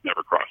 this had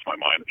never crossed my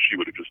mind that she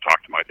would have just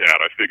talked to my dad.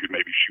 I figured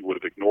maybe she would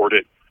have ignored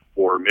it,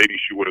 or maybe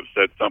she would have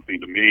said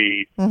something to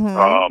me. Mm-hmm.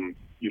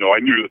 I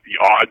knew that the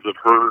odds of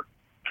her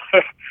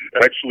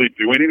actually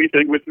doing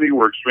anything with me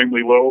were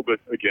extremely low, but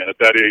again, at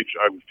that age,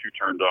 I was too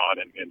turned on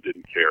and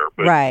didn't care.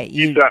 But right.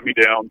 He sat me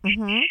down,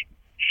 Mm-hmm.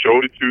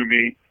 showed it to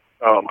me.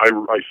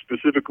 I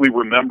specifically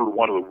remember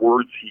one of the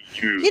words he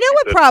used. You know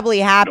what probably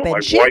happened? my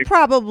She wife-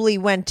 probably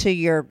went to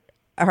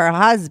her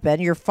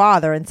husband, your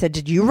father, and said,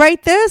 "Did you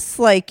write this?"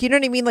 Like, you know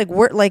what I mean?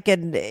 Like,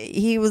 and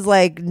he was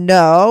like,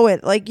 "No,"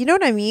 like, you know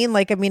what I mean?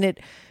 Like, I mean it.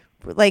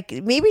 Like,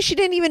 maybe she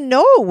didn't even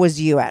know it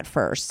was you at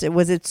first.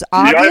 It's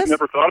obvious. Yeah, I've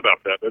never thought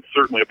about that. That's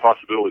certainly a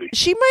possibility.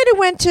 She might have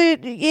went to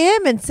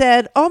him and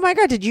said, "Oh my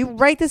God, did you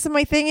write this in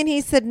my thing?" And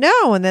he said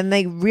no. And then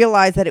they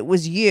realized that it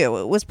was you.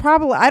 It was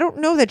probably, I don't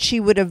know that she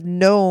would have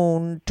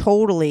known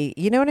totally.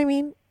 You know what I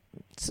mean?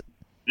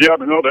 Yeah,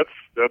 but no,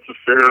 that's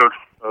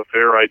a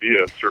fair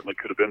idea. It certainly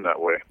could have been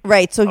that way.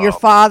 Right. So your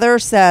father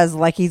says,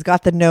 like, he's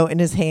got the note in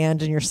his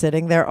hand and you're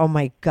sitting there. Oh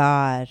my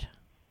God.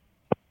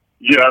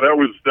 Yeah, that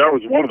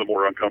was one of the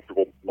more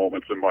uncomfortable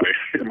moments in my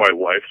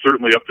life.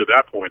 Certainly up to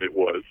that point, it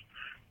was.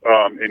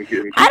 And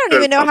he I don't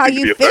even know how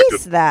you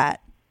face that.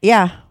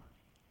 Yeah.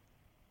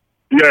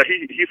 Yeah,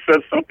 he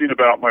says something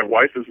about my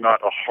wife is not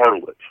a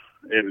harlot,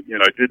 and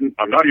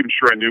I'm not even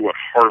sure I knew what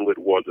harlot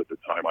was at the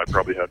time. I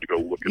probably had to go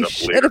look it up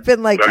later. Should have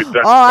been like,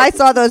 But I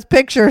saw those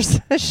pictures.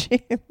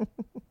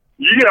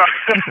 Yeah,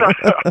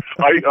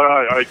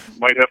 I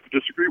might have to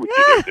disagree with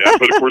you there, Dan,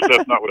 but of course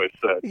that's not what I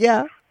said.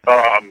 Yeah.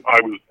 I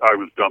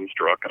was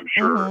dumbstruck. I'm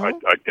sure.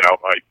 Mm-hmm. I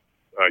doubt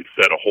I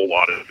said a whole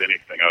lot of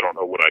anything. I don't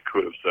know what I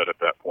could have said at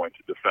that point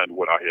to defend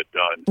what I had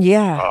done.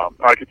 Yeah.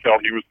 I could tell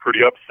he was pretty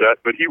upset,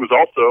 but he was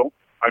also,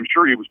 I'm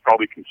sure he was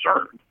probably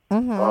concerned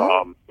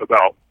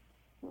about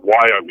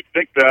why I would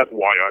think that,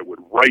 why I would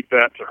write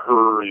that to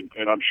her, and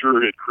I'm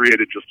sure it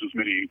created just as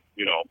many,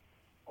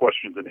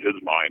 questions in his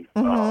mind.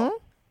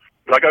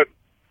 But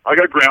I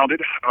got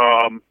grounded,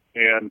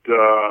 and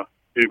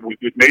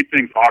it made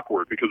things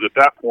awkward because at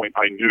that point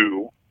I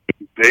knew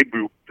they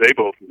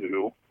both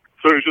knew,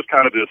 so it was just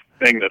kind of this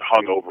thing that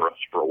hung over us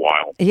for a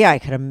while. Yeah, I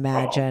could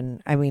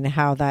imagine. I mean,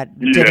 how that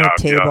dinner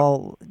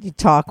table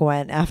talk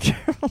went after.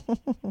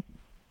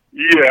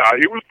 Yeah,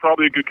 it was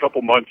probably a good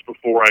couple months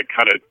before I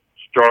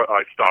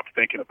I stopped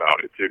thinking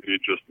about it.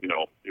 It just,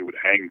 it would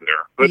hang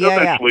there. But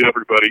eventually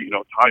everybody,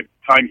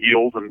 time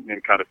heals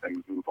and kind of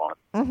things move on.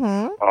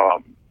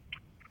 Mm-hmm.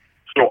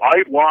 So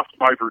I lost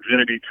my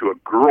virginity to a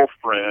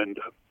girlfriend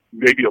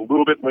maybe a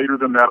little bit later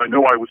than that. I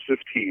know I was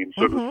 15,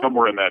 so it was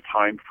somewhere in that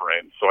time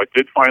frame. So I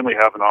did finally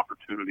have an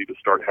opportunity to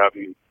start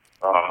having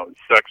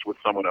sex with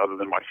someone other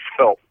than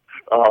myself.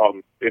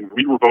 And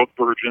we were both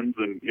virgins,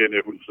 and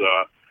it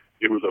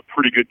was a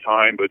pretty good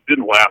time, but it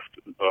didn't last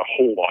a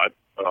whole lot.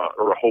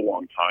 Or a whole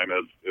long time,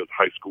 as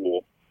high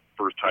school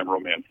first-time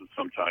romances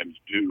sometimes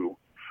do.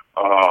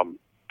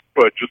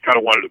 But just kind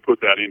of wanted to put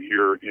that in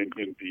here in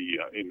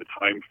the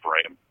time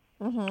frame.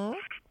 Mm-hmm.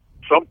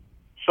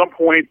 Some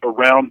point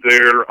around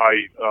there,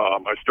 I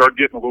started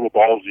getting a little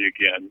ballsy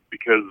again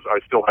because I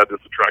still had this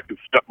attractive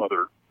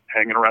stepmother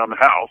hanging around the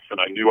house, and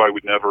I knew I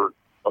would never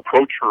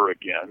approach her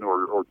again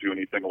or do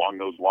anything along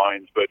those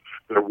lines. But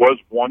there was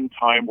one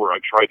time where I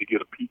tried to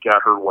get a peek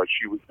at her while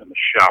she was in the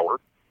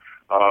shower.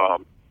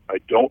 I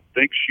don't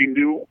think she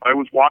knew I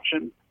was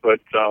watching, but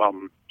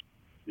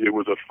it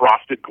was a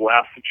frosted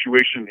glass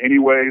situation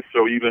anyway,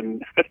 so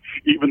even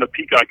the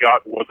peek I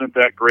got wasn't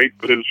that great,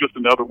 but it was just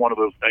another one of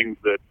those things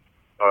that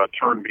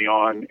turned me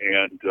on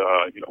and,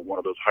 one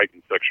of those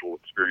heightened sexual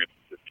experiences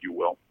at you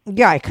will.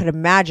 Yeah, I could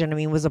imagine. I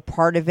mean, was a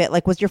part of it.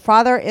 Like, was your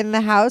father in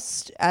the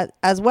house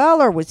as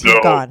well, or was he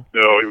gone?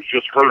 No, it was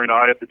just her and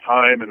I at the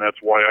time, and that's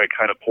why I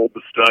kind of pulled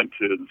the stunt.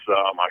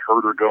 I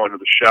heard her go into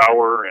the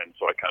shower, and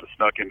so I kind of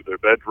snuck into their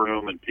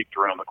bedroom and peeked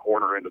around the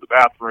corner into the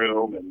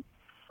bathroom, and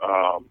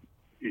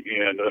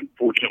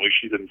unfortunately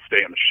she didn't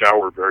stay in the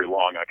shower very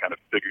long. I kind of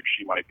figured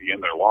she might be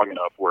in there long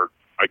enough where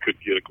I could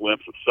get a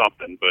glimpse of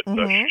something, but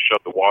she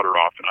shut the water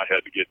off, and I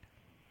had to get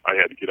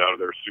out of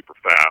there super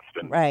fast.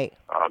 And right.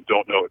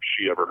 Don't know if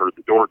she ever heard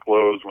the door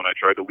close when I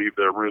tried to leave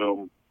their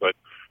room, but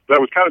that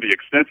was kind of the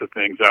extent of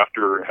things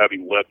after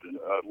having left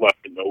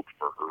a note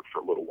for her for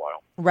a little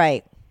while.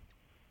 Right.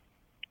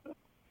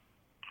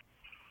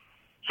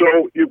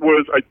 So it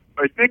was, I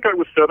think I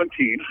was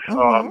 17,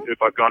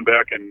 if I've gone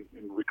back and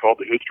recalled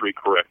the history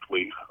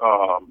correctly.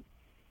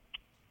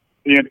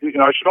 And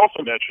I should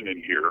also mention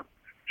in here,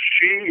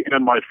 she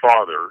and my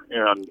father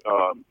and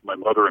my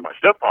mother and my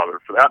stepfather,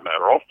 for that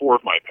matter, all four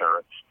of my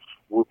parents,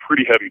 were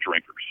pretty heavy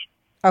drinkers.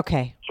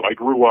 Okay. So I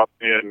grew up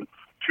in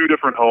two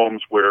different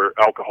homes where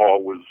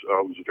alcohol was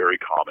very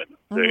common.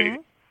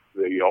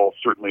 They all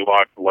certainly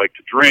liked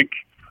to drink.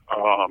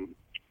 I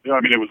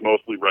mean, it was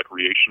mostly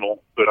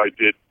recreational, but I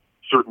did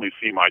certainly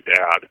see my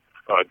dad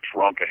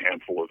drunk a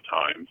handful of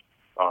times,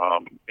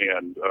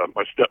 and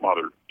my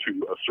stepmother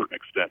to a certain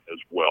extent as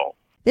well.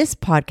 This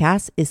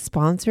podcast is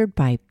sponsored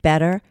by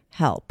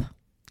BetterHelp.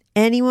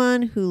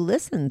 Anyone who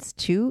listens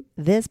to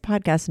this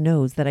podcast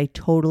knows that I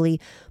totally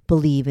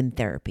believe in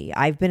therapy.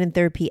 I've been in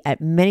therapy at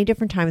many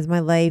different times in my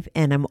life,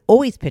 and I'm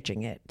always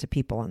pitching it to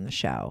people on the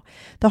show.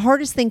 The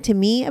hardest thing to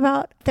me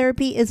about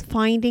therapy is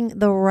finding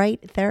the right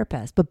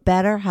therapist, but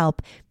BetterHelp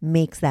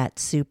makes that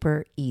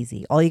super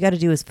easy. All you got to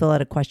do is fill out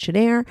a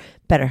questionnaire.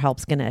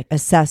 BetterHelp's going to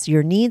assess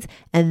your needs,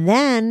 and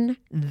then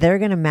they're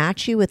going to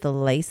match you with a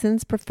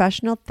licensed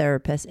professional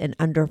therapist in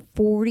under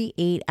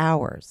 48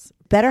 hours.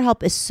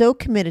 BetterHelp is so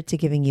committed to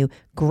giving you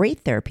great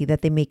therapy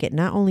that they make it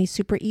not only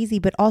super easy,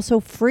 but also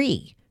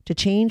free to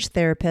change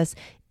therapists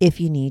if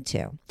you need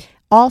to.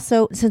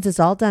 Also, since it's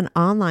all done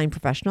online,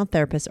 professional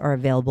therapists are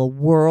available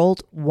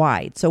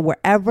worldwide. So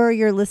wherever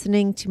you're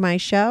listening to my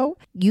show,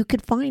 you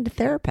could find a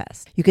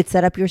therapist. You could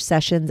set up your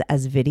sessions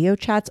as video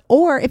chats,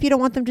 or if you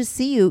don't want them to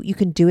see you, you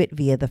can do it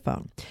via the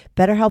phone.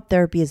 BetterHelp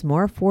therapy is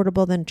more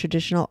affordable than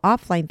traditional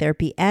offline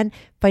therapy, and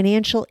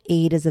financial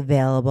aid is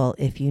available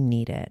if you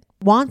need it.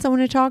 Want someone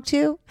to talk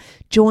to?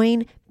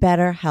 Join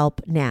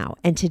BetterHelp now.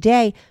 And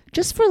today,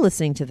 just for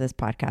listening to this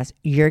podcast,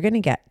 you're going to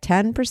get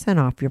 10%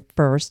 off your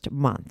first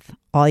month.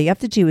 All you have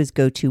to do is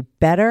go to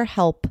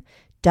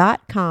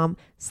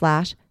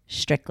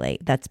betterhelp.com/strictly.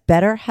 That's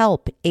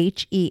BetterHelp,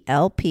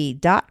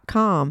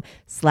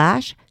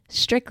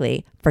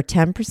 HELP.com/strictly for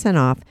 10%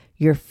 off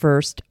your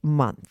first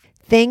month.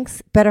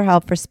 Thanks,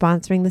 BetterHelp, for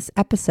sponsoring this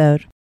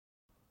episode.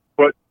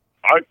 But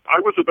I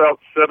was about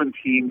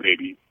 17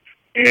 maybe,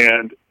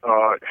 and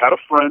had a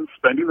friend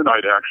spending the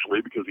night,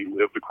 actually, because he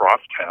lived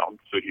across town,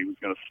 so he was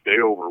going to stay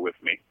over with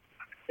me.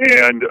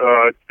 And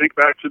think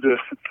back to the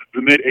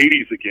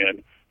mid-'80s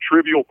again.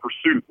 Trivial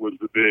Pursuit was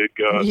the big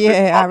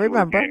I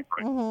remember. Game,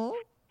 right?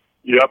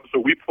 Yep, so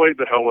we played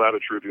the hell out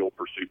of Trivial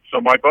Pursuit.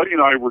 So my buddy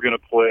and I were going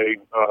to play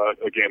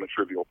a game of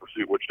Trivial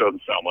Pursuit, which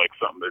doesn't sound like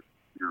something that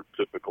your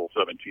typical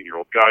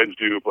 17-year-old guys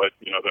do, but,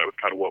 that was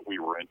kind of what we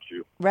were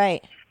into.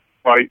 Right.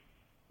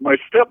 My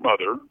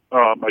stepmother,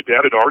 my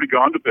dad had already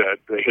gone to bed.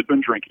 They had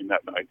been drinking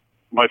that night.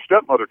 My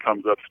stepmother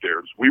comes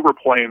upstairs. We were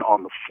playing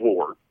on the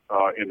floor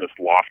in this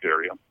loft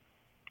area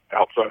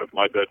outside of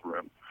my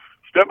bedroom.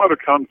 Stepmother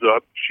comes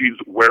up. She's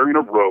wearing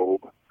a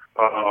robe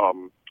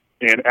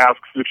and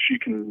asks if she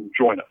can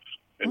join us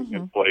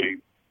and play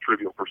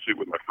Trivial Pursuit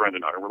with my friend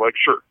and I. And we're like,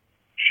 sure.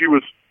 She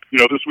was,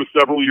 this was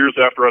several years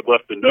after I'd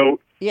left the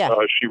note. Yeah.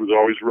 She was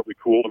always really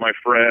cool to my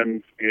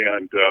friends,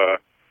 and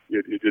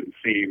it didn't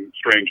seem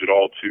strange at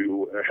all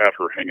to have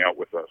her hang out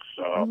with us.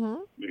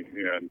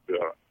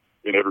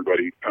 And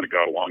everybody kind of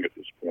got along at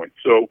this point.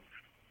 So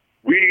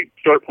we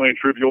start playing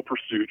Trivial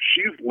Pursuit.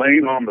 She's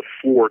laying on the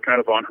floor, kind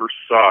of on her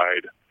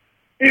side.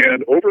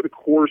 And over the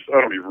course, I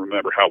don't even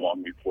remember how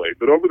long we played,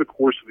 but over the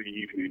course of the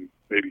evening,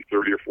 maybe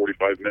 30 or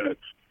 45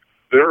 minutes,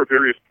 there are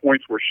various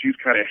points where she's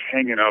kind of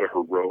hanging out of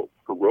her robe.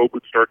 Her robe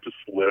would start to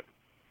slip,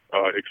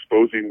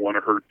 exposing one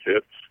of her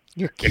tits.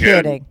 You're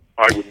kidding. And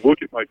I would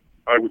look at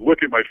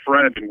my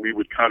friend, and we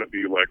would kind of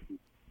be like,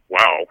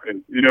 "Wow!"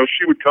 And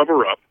she would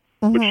cover up,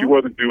 but she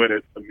wasn't doing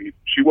it.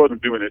 She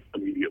wasn't doing it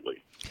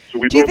immediately. So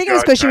we. Do you think it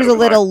was because she was a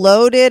little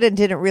loaded and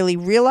didn't really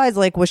realize?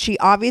 Like, was she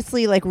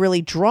obviously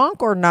really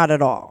drunk or not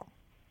at all?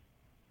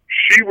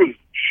 She was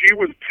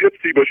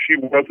tipsy, but she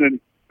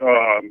wasn't.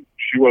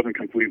 She wasn't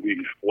completely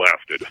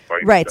blasted.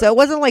 Right. So it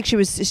wasn't like she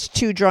was just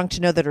too drunk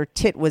to know that her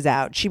tit was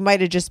out. She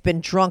might have just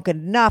been drunk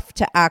enough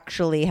to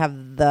actually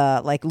have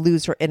the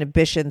lose her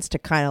inhibitions to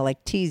kind of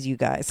tease you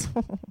guys.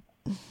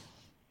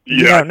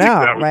 You don't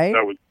know, right?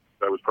 That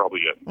was probably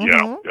it.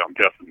 Yeah, I'm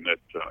guessing that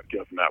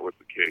was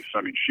the case.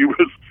 I mean, she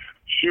was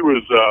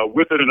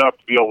with it enough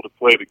to be able to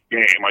play the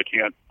game. I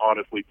can't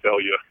honestly tell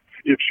you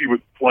if she was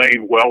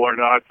playing well or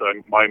not.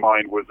 My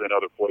mind was in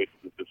other places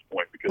at this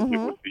point because it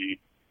was the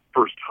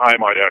first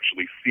time I'd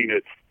actually seen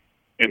it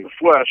in the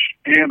flesh,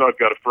 and I've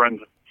got a friend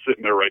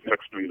sitting there right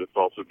next to me that's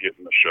also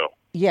getting the show.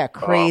 Yeah,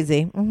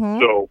 crazy.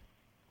 So,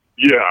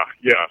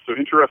 so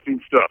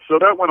interesting stuff. So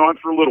that went on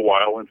for a little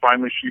while, and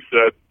finally she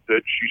said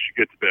that she should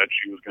get to bed.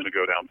 She was going to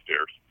go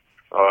downstairs.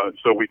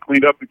 So we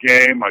cleaned up the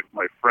game.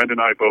 My friend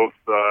and I both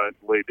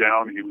laid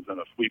down. He was in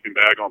a sleeping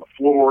bag on the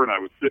floor, and I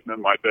was sitting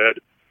in my bed.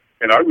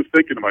 And I was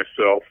thinking to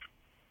myself,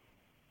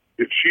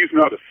 if she's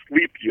not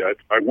asleep yet,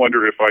 I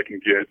wonder if I can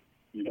get,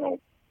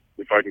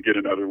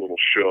 another little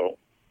show.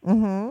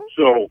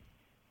 So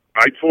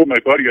I told my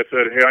buddy, I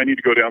said, hey, I need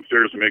to go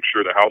downstairs and make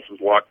sure the house is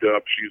locked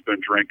up. She's been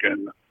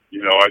drinking.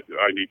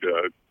 I need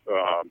to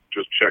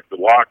just check the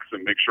locks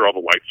and make sure all the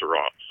lights are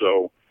off.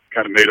 So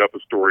kind of made up a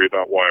story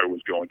about why I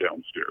was going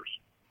downstairs.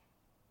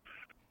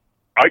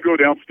 I go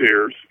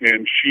downstairs,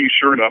 and she,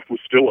 sure enough, was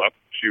still up.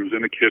 She was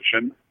in the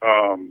kitchen,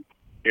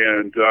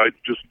 and I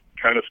just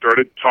kind of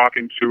started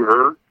talking to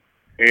her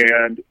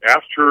and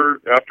asked her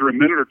after a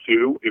minute or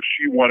two if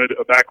she wanted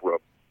a back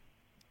rub.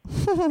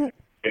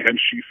 And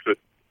she said,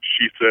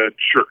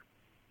 sure.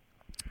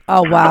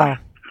 Oh, wow.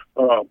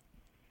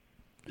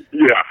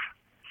 Yeah.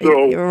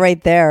 So you're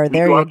right there.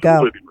 There you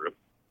go.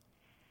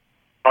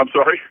 I'm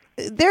sorry?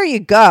 There you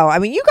go. I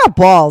mean, you got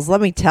balls,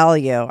 let me tell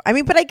you. I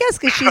mean, but I guess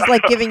because she's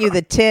like giving you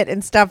the tit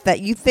and stuff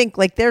that you think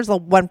like there's a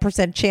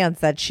 1% chance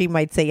that she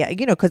might say, yeah,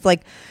 because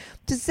like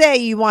to say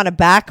you want a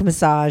back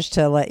massage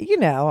to like,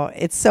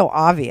 it's so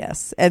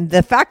obvious. And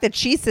the fact that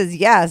she says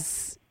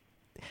yes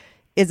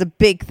is a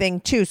big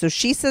thing too. So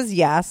she says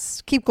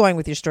yes. Keep going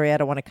with your story. I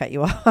don't want to cut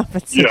you off.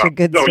 It's such a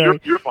good story.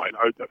 You're fine.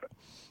 I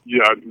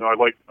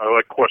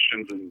like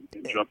questions and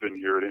jump in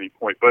here at any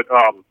point. But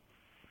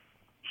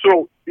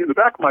so in the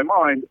back of my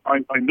mind,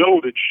 I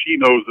know that she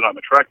knows that I'm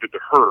attracted to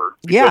her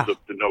because of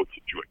the note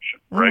situation,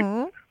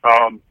 right?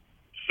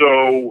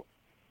 So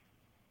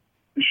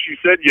she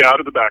said yeah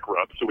to the back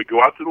rub. So we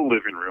go out to the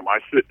living room. I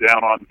sit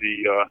down on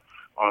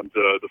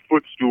the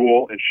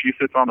footstool, and she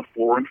sits on the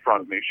floor in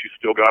front of me. She's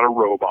still got a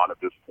robe on at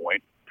this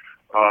point.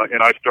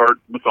 And I start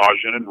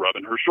massaging and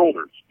rubbing her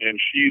shoulders. And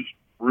she's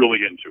really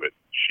into it.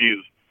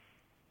 She's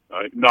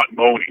not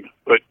moaning,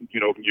 but,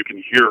 you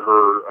can hear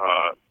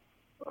her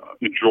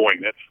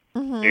enjoying it.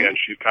 And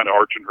she's kind of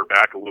arching her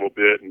back a little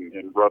bit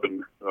and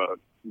rubbing,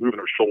 moving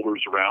her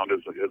shoulders around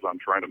as I'm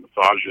trying to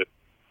massage it.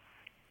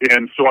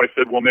 And so I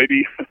said, well,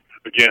 maybe,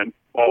 again,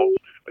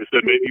 I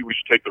said maybe we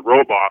should take the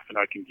robe off, and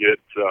I can get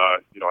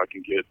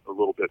a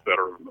little bit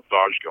better of a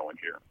massage going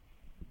here.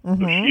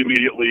 So she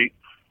immediately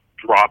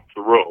dropped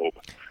the robe.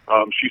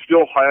 She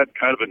still had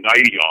kind of a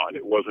nightie on.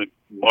 It wasn't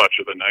much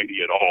of a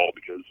nightie at all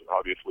because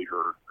obviously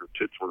her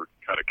tits were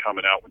kind of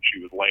coming out when she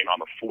was laying on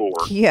the floor.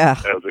 Yeah,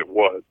 as it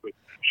was. But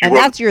and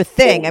that's your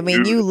thing. I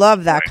mean, you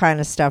love that kind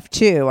of stuff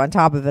too. On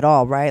top of it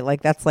all, right?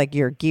 Like that's like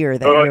your gear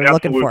that you're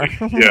looking for.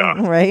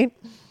 Yeah, right.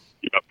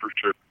 Yeah, for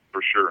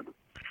sure.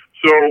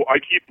 So I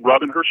keep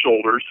rubbing her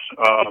shoulders,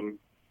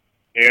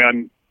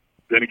 and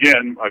then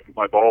again,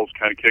 my balls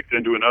kind of kicked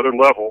into another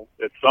level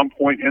at some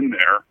point in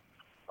there.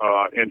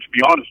 And to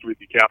be honest with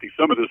you, Kathy,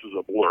 some of this is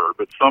a blur,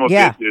 but some of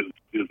it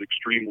is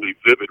extremely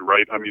vivid,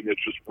 right? I mean,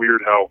 it's just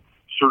weird how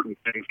certain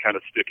things kind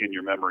of stick in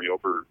your memory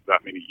over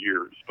that many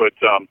years. But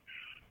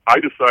I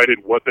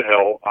decided, what the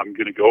hell, I'm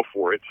going to go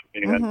for it.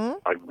 And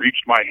I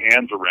reached my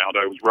hands around.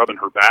 I was rubbing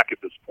her back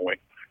at this point.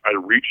 I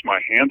reached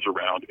my hands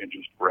around and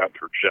just grabbed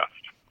her chest.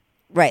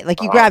 Right,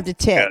 like you grabbed a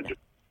tit.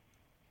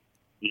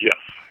 Yes,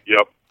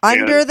 yep.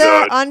 Under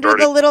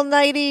the little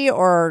nightie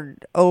or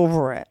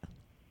over it?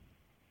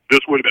 This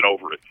would have been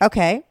over it.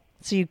 Okay,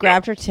 so you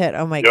grabbed her tit.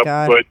 Oh my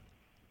God!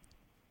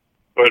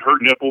 But her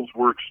nipples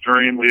were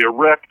extremely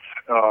erect.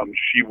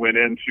 She went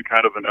into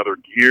kind of another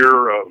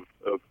gear of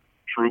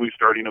truly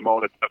starting to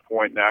moan at that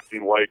point and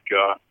acting like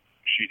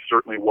she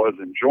certainly was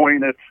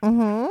enjoying it.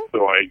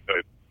 So I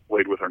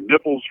played with her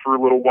nipples for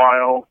a little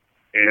while,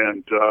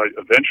 and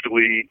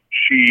eventually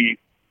she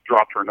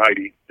dropped her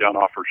nightie down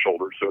off her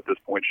shoulder. So at this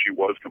point, she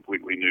was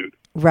completely nude.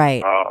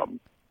 Right.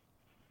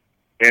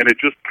 And it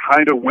just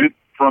kind of went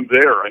from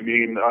there. I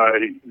mean,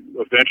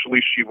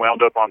 eventually she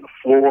wound up on the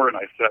floor, and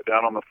I sat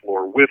down on the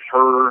floor with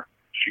her.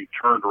 She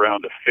turned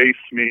around to face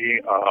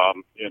me,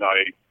 and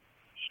I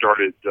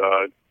started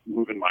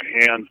moving my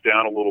hands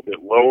down a little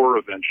bit lower.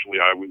 Eventually,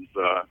 I was,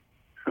 I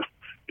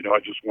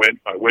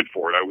went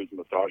for it. I was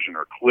massaging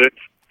her clit.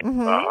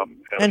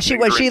 And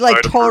was she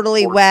like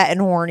totally wet and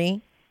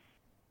horny?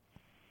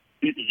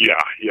 Yeah.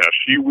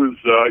 She was,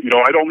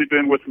 I'd only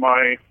been with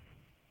my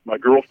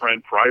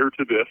girlfriend prior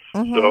to this,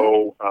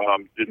 so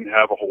didn't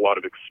have a whole lot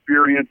of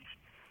experience,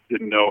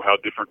 didn't know how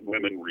different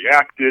women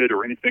reacted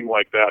or anything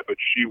like that, but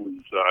she was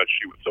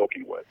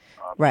soaking wet,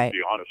 right. To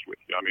be honest with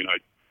you. I mean,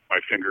 my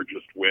finger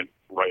just went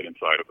right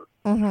inside of her.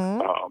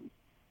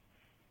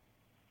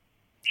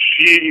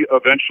 She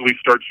eventually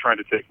starts trying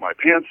to take my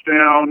pants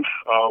down,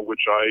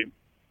 which I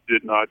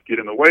did not get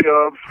in the way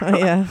of.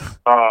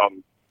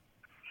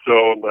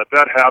 So let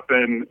that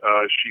happen.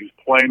 She's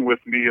playing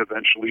with me.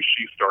 Eventually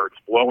she starts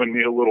blowing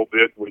me a little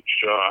bit,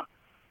 which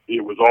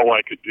it was all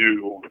I could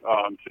do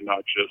to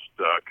not just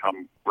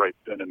come right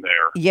then and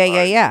there.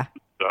 Yeah.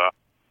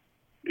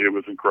 It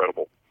was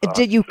incredible.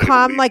 Did you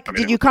come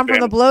did you come from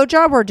the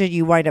blowjob, or did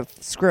you wind up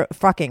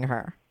fucking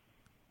her?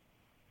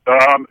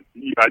 Yeah,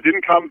 I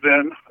didn't come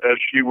then as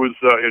she was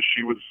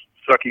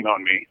sucking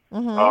on me.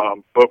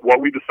 Mm-hmm. But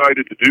what we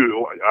decided to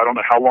do, I don't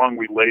know how long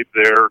we laid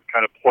there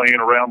kind of playing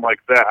around like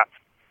that.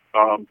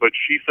 But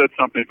she said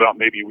something about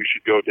maybe we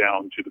should go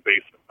down to the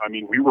basement. I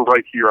mean, we were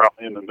right here out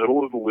in the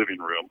middle of the living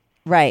room.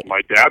 Right.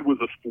 My dad was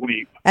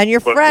asleep. And your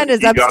friend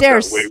is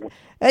upstairs.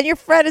 And your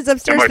friend is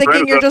upstairs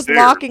thinking you're just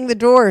locking the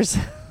doors.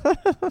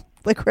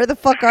 Like, where the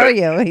fuck are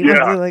you? He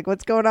was like,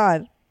 what's going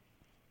on?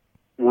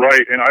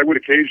 Right, and I would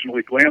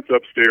occasionally glance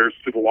upstairs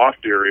to the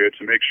loft area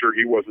to make sure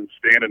he wasn't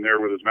standing there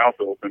with his mouth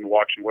open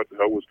watching what the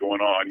hell was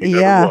going on. He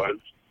never was.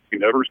 He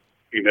never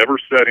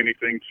said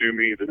anything to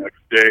me the next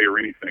day or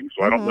anything,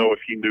 so I don't know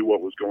if he knew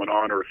what was going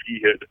on or if he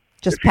had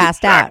just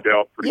passed out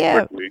pretty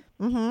quickly.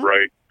 Mm-hmm.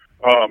 Right.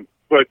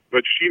 But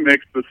she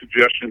makes the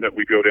suggestion that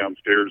we go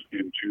downstairs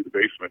into the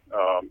basement.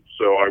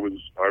 So I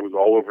was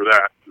all over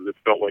that because it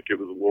felt like it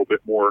was a little bit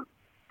more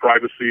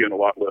privacy and a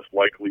lot less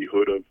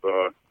likelihood of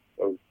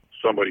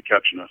somebody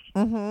catching us.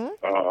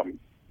 Mm-hmm.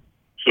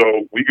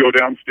 So we go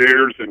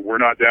downstairs, and we're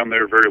not down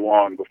there very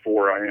long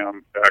before I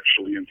am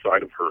actually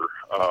inside of her.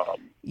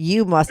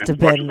 You must have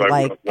been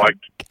like,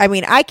 I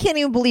mean, I can't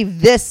even believe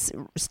this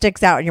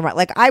sticks out in your mind.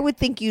 Like, I would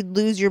think you'd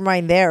lose your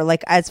mind there.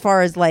 Like, as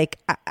far as like,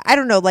 I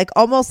don't know, like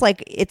almost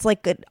like it's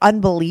like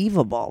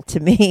unbelievable to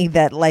me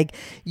that like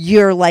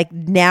you're like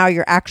now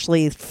you're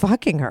actually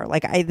fucking her.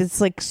 Like, it's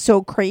like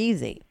so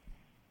crazy.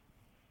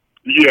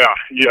 Yeah,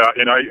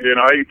 and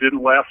I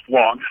didn't last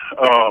long.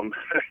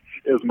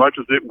 As much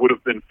as it would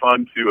have been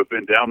fun to have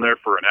been down there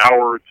for an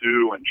hour or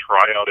two and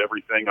try out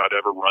everything I'd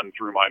ever run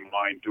through my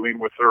mind doing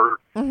with her,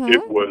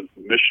 it was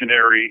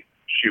missionary.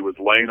 She was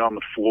laying on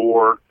the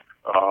floor.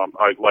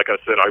 Like I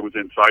said, I was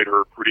inside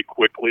her pretty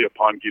quickly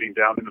upon getting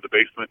down into the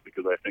basement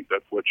because I think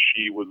that's what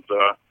she was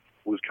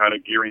kind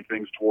of gearing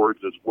things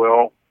towards as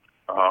well.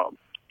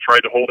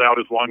 Tried to hold out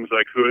as long as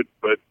I could,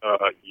 but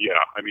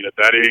yeah, I mean, at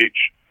that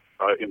age,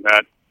 in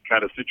that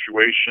kind of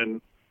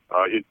situation,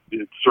 it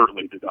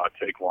certainly did not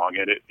take long,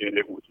 and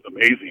it was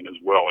amazing as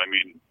well. I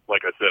mean,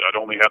 like I said, I'd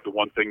only have the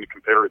one thing to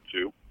compare it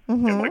to,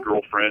 and my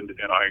girlfriend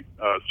and I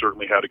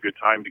certainly had a good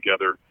time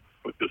together.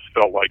 But this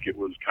felt like it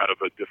was kind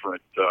of a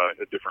different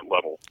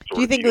level.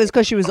 Do you think it was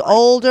because she was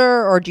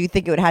older, or do you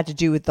think it had to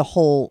do with the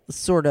whole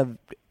sort of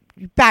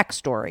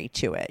backstory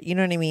to it? You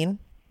know what I mean?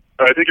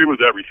 I think it was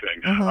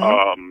everything.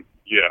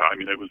 Yeah, I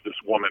mean, it was this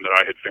woman that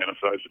I had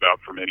fantasized about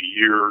for many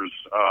years,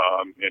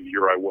 and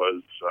here I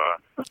was.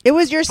 It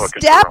was your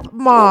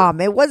stepmom.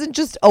 It wasn't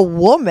just a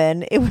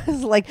woman. It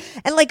was like,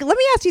 and like, let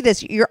me ask you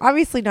this: you're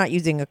obviously not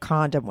using a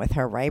condom with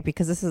her, right?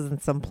 Because this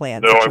isn't some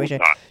planned situation.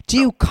 I was not. Do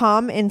you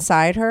come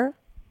inside her?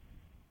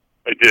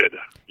 I did.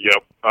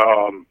 Yep.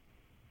 I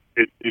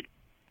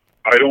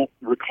don't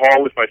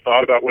recall if I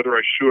thought about whether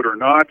I should or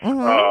not.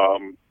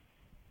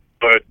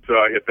 But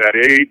at that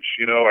age,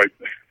 you know,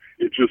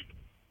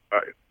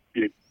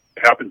 it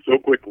happened so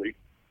quickly,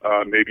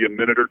 maybe a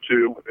minute or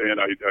two,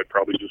 and I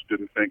probably just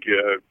didn't think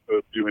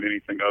of doing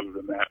anything other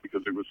than that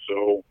because it was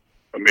so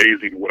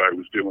amazing what I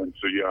was doing.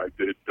 So yeah, I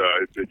did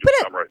just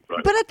come right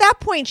inside. But at that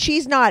point,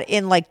 she's not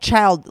in like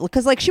child,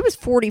 because like she was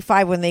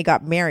 45 when they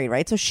got married,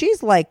 right? So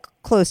she's like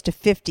close to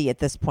 50 at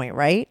this point,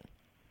 right?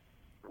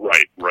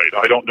 Right.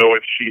 I don't know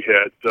if she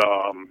had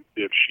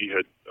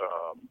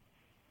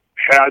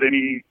had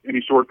any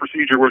sort of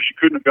procedure where she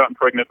couldn't have gotten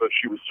pregnant, but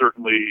she was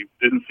certainly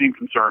didn't seem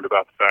concerned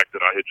about the fact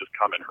that I had just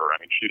come in her. I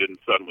mean, she didn't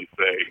suddenly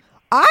say,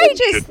 I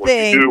just think, what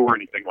you do or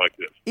anything like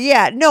this.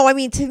 Yeah, no, I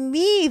mean, to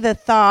me, the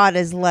thought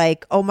is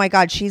like, oh my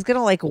God, she's going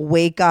to like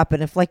wake up,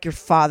 and if like your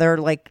father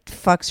like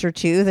fucks her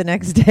too the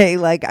next day,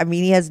 like, I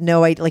mean, he has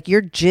no idea, like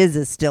your jizz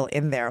is still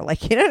in there.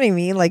 Like, you know what I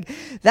mean? Like,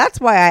 that's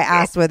why I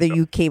asked whether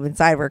you came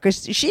inside of her,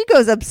 because she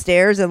goes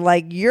upstairs and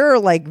like, you're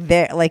like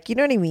there, like, you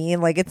know what I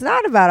mean? Like, it's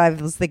not about, I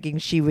was thinking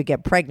she would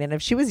get pregnant.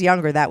 If she was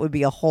younger, that would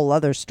be a whole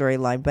other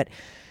storyline, but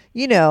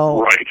you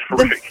know,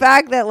 the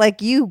fact that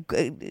like you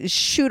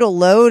shoot a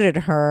load at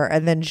her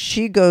and then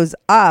she goes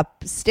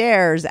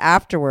upstairs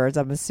afterwards,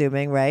 I'm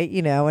assuming, right?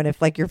 You know, and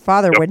if like your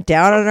father went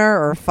down on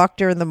her or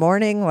fucked her in the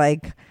morning,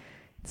 like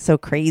it's so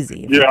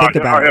crazy. Yeah, I have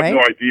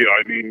no idea.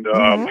 I mean,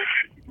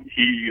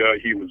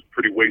 he was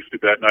pretty wasted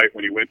that night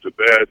when he went to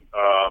bed.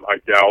 I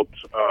doubt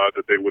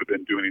that they would have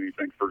been doing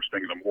anything first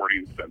thing in the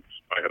morning since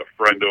I had a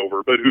friend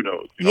over, but who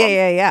knows? You know,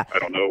 yeah. I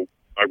don't know.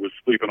 I was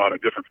sleeping on a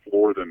different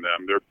floor than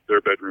them.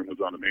 Their bedroom was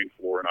on the main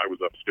floor, and I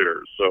was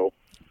upstairs. So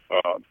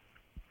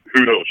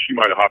who knows? She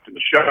might have hopped in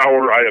the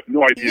shower. I have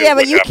no idea. Yeah,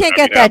 but what you happened. can't I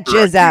get mean, that after I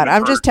jizz out. even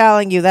I'm just heard-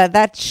 telling you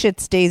that shit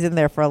stays in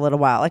there for a little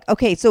while. Like,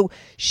 okay, so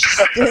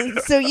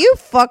so you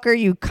fuck her,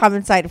 you come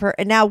inside of her,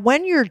 and now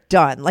when you're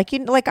done, like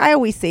like I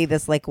always say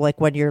this, like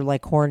when you're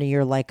like horny,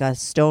 you're like a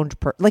stoned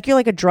like you're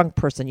like a drunk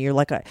person. You're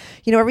like a,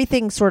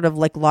 everything sort of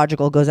like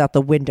logical goes out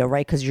the window,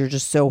 right? Because you're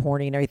just so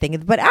horny and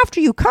everything. But after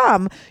you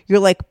come, you're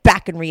like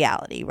back in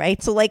reality,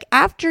 right? So like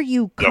after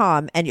you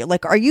come and you're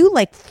like, are you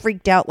like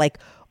freaked out, like,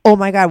 oh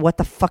my God, what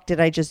the fuck did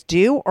I just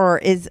do?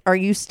 Or are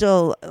you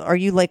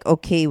like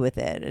okay with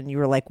it? And you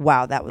were like,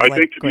 wow, that was I like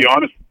think to great. be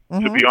honest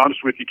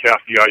with you,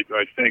 Kathy,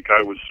 I think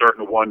I was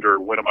starting to wonder,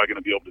 when am I going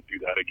to be able to do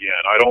that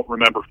again? I don't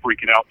remember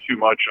freaking out too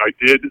much. I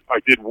did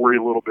worry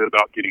a little bit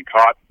about getting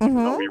caught. Even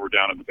though we were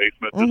down in the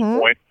basement at this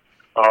point.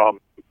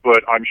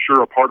 But I'm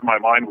sure a part of my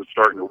mind was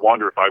starting to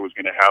wonder if I was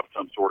going to have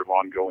some sort of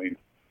ongoing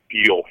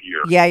deal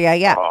here.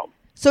 Yeah.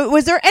 So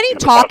was there any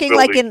talking,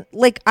 like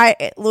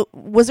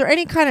was there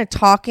any kind of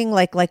talking,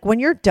 like when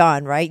you're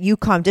done, right? You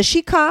come. Does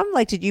she come?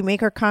 Like, did you make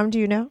her come? Do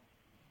you know?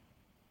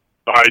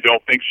 I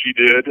don't think she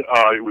did.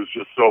 It was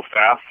just so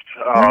fast.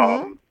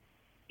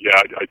 Yeah,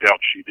 I doubt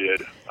she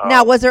did.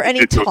 Now, was there it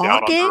any did go down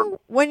on talking her.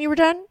 when you were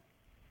done?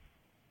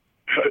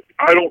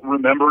 I don't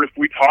remember if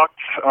we talked.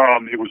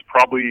 It was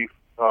probably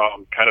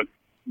kind of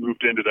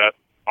moved into that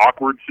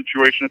awkward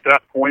situation at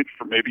that point.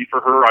 Maybe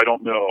for her, I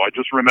don't know. I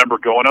just remember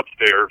going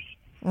upstairs.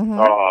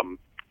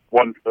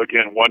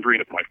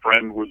 Wondering if my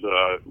friend was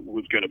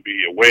going to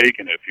be awake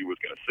and if he was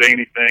going to say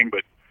anything.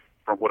 But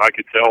from what I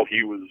could tell,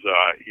 he was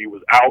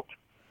out.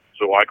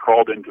 So I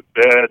crawled into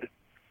bed.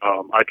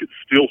 I could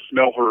still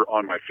smell her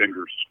on my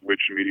fingers,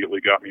 which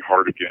immediately got me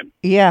hard again.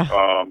 Yeah.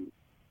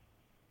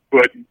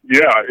 But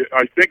yeah,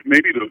 I think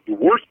maybe the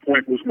worst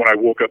point was when I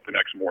woke up the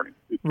next morning.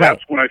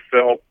 That's when I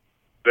felt.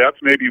 That's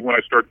maybe when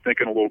I started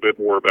thinking a little bit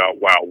more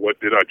about, wow, what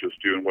did I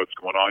just do and what's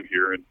going on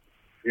here?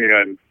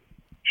 And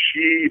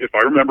she, if I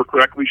remember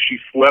correctly, she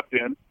slept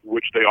in,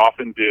 which they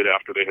often did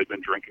after they had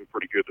been drinking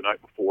pretty good the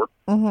night before.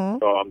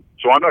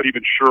 So I'm not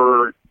even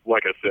sure.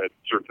 Like I said,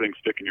 certain things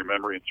stick in your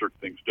memory and certain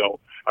things don't.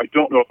 I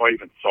don't know if I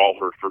even saw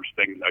her first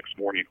thing the next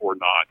morning or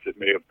not. It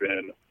may have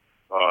been,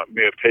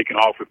 may have taken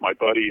off with my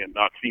buddy and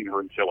not seen her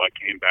until I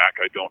came back.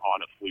 I don't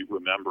honestly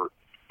remember.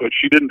 But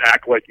she didn't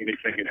act like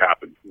anything had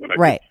happened when I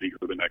did see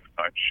her the next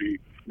time. She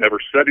never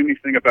said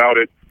anything about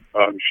it.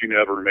 She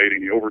never made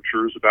any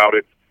overtures about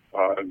it.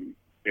 And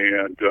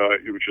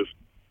it was just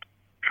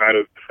kind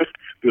of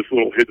this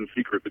little hidden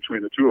secret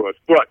between the two of us.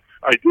 But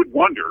I did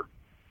wonder,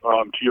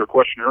 to your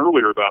question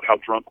earlier about how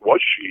drunk was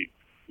she,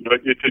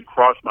 it did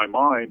cross my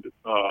mind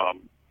how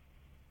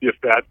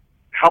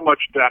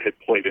much that had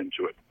played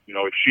into it.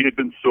 If she had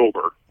been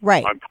sober,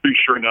 I'm pretty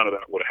sure none of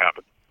that would have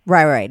happened.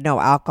 Right. No,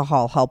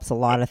 alcohol helps a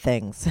lot of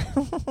things.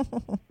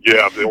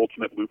 Yeah, the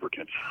ultimate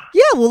lubricant.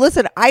 Yeah, well,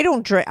 listen, I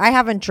don't drink. I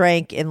haven't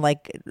drank in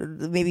like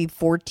maybe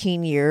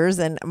 14 years,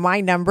 and my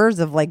numbers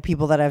of like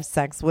people that I have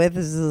sex with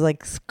is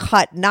like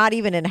cut not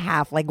even in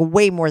half, like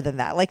way more than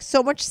that. Like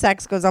so much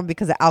sex goes on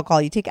because of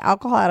alcohol. You take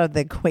alcohol out of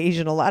the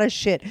equation, a lot of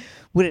shit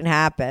wouldn't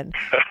happen.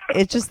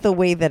 It's just the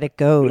way that it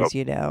goes,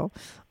 Yeah,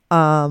 well,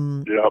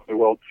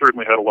 it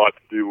certainly had a lot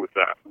to do with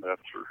that.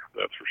 That's for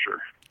sure.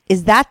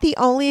 Is that the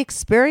only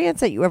experience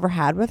that you ever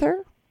had with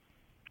her?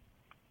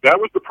 That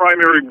was the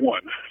primary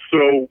one.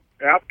 So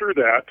after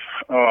that,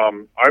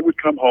 I would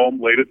come home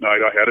late at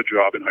night. I had a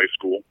job in high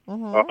school.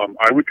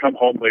 I would come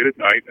home late at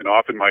night, and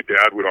often my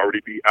dad would already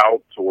be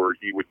out, or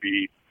he would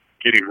be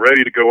getting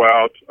ready to go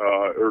out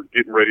or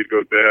getting ready to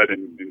go to bed,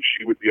 and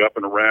she would be up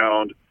and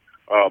around.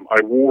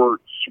 I wore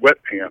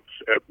sweatpants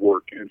at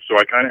work, and so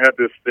I kind of had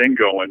this thing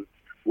going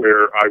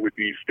where I would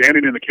be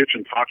standing in the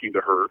kitchen talking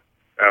to her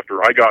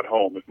after I got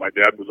home, if my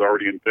dad was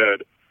already in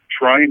bed,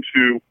 trying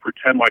to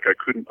pretend like I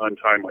couldn't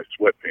untie my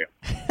sweatpants.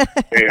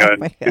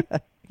 And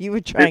you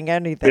were trying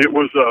anything. It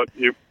was a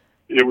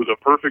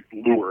perfect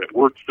lure. It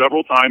worked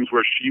several times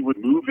where she would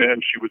move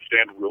in, she would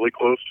stand really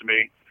close to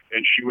me,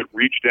 and she would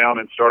reach down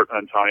and start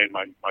untying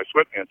my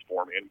sweatpants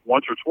for me. And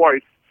once or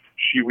twice,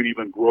 she would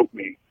even grope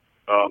me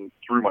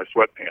through my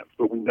sweatpants.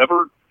 But we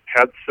never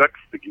had sex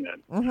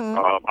again.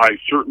 I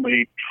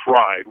certainly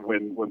tried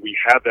when we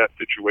had that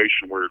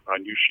situation where I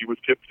knew she was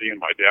tipsy and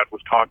my dad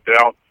was conked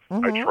out.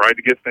 I tried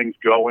to get things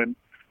going.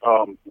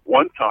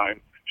 One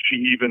time, she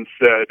even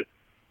said,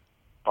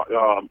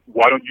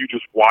 why don't you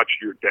just watch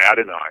your dad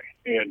and I?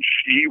 And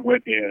she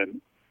went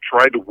in,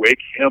 tried to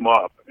wake him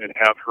up and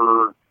have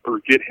her,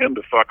 or get him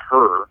to fuck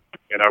her.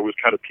 And I was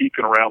kind of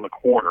peeking around the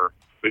corner,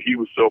 but he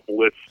was so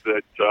blitzed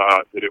that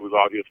it was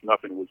obvious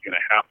nothing was going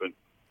to happen.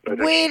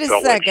 Wait a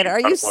second. Are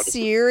you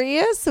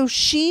serious? So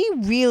she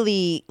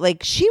really,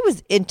 she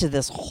was into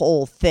this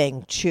whole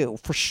thing too,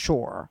 for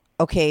sure.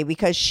 Okay,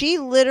 because she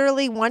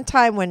literally, one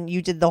time when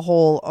you did the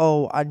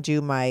whole,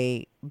 undo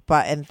my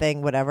button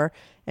thing, whatever,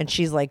 and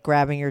she's like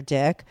grabbing your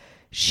dick,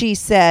 she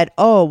said,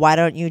 why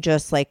don't you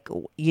just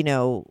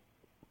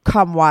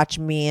come watch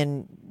me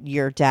and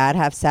your dad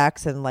have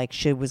sex, and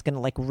she was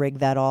going to rig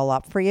that all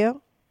up for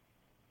you?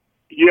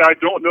 Yeah, I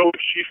don't know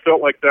if she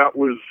felt like that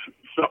was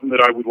something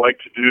that I would like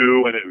to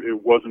do, and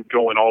it wasn't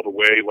going all the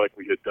way like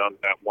we had done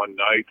that one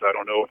night. I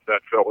don't know if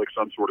that felt like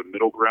some sort of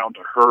middle ground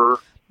to her.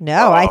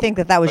 No, I think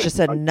that was just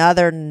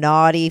another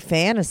naughty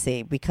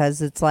fantasy,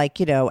 because it's like,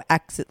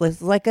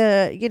 it's like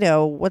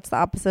a, what's the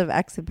opposite of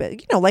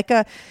exhibit? Like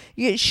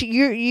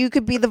you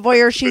could be the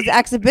voyeur. She's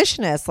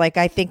exhibitionist. Like,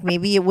 I think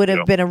maybe it would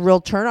have been a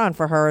real turn on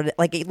for her.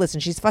 Like,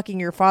 listen, she's fucking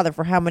your father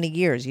for how many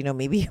years?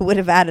 Maybe it would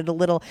have added a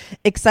little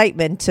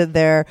excitement to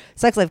their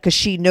sex life because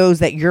she knows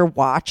that you're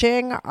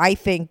watching. I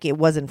think it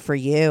wasn't for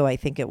you. I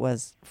think it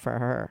was for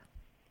her.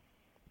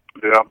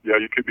 Yeah,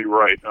 you could be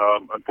right.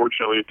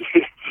 Unfortunately,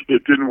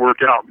 it didn't work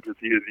out because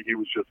he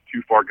was just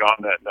too far gone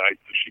that night,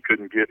 so she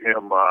couldn't get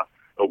him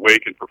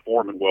awake and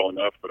performing well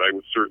enough. But I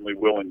was certainly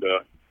willing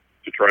to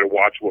try to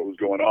watch what was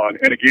going on.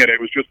 And again,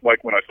 it was just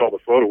like when I saw the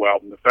photo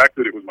album. The fact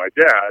that it was my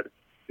dad,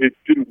 it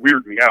didn't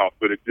weird me out,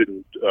 but it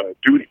didn't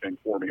do anything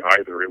for me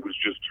either. It was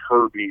just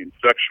her being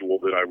sexual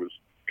that I was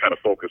kind of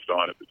focused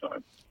on at the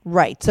time.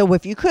 Right. So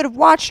if you could have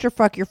watched her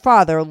fuck your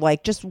father,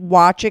 like, just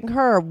watching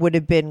her would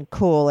have been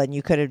cool, and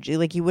you could have,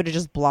 like, you would have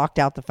just blocked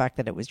out the fact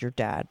that it was your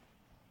dad.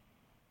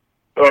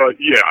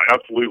 Yeah,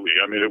 absolutely.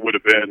 I mean, it would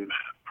have been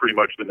pretty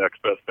much the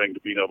next best thing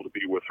to being able to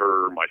be with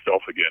her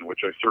myself again, which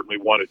I certainly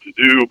wanted to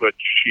do, but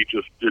she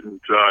just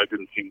didn't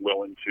seem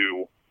willing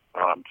to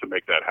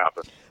make that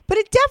happen. But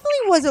it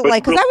definitely wasn't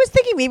because I was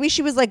thinking maybe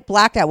she was like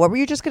blacked out. What were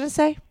you just going to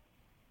say?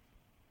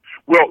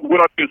 Well, what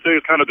I was going to say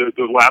is kind of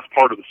the last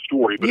part of the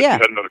story, but if you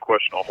had another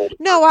question, I'll hold it.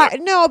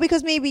 No,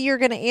 because maybe you're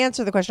going to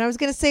answer the question. I was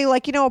going to say,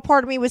 like, a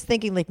part of me was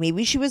thinking, like,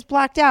 maybe she was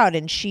blacked out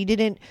and she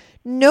didn't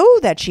know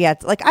that she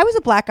had, like, I was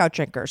a blackout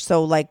drinker.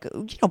 So, like,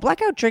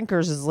 blackout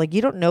drinkers is like,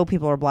 you don't know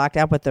people are blacked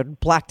out, but they're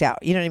blacked out.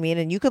 You know what I mean?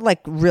 And you could,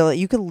 like,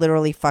 you could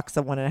literally fuck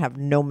someone and have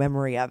no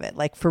memory of it,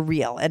 like, for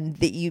real. And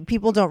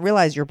people don't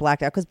realize you're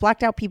blacked out because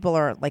blacked out people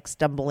aren't, like,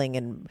 stumbling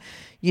and,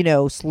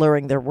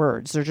 slurring their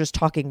words.'re just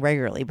talking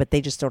regularly, but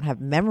they just don't have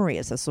memory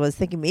of this. So I was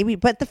thinking maybe,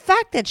 but the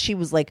fact that she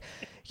was like,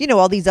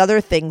 all these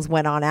other things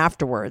went on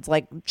afterwards.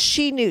 Like,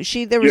 she knew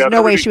there was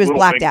no way she was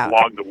blacked out.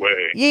 Along the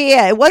way.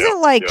 Yeah. It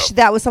wasn't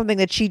that was something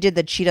that she did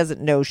that she doesn't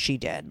know she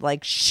did.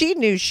 Like, she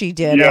knew she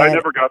did. Yeah, I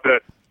never got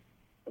that.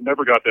 I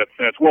never got that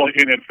sense. Well,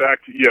 and in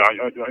fact,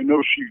 I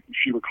know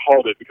she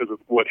recalled it because of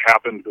what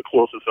happened the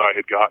closest I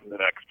had gotten the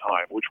next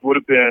time, which would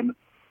have been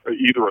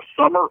either a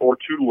summer or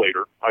two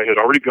later. I had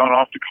already gone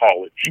off to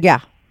college. Yeah.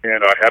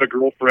 And I had a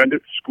girlfriend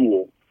at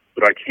school,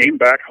 but I came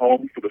back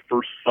home for the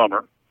first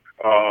summer.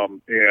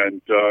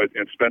 And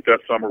spent that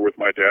summer with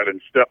my dad and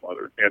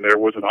stepmother. And there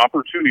was an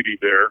opportunity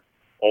there,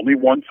 only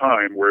one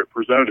time, where it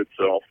presented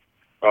itself,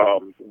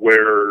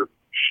 where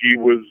she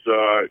was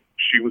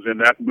in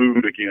that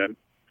mood again,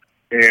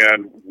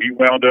 and we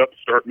wound up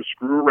starting to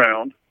screw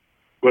around.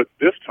 But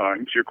this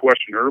time, to your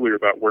question earlier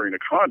about wearing a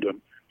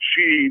condom,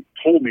 she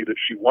told me that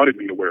she wanted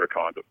me to wear a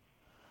condom.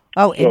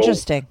 Oh, so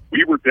interesting.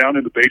 We were down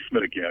in the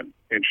basement again,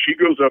 and she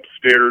goes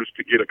upstairs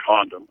to get a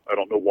condom. I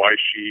don't know why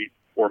she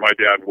or my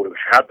dad would have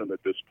had them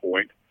at this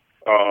point.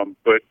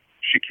 But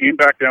she came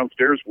back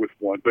downstairs with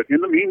one. But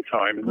in the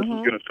meantime, and this is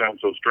going to sound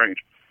so strange,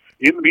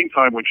 in the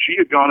meantime, when she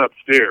had gone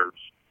upstairs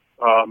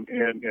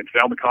and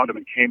found the condom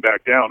and came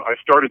back down, I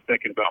started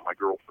thinking about my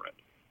girlfriend,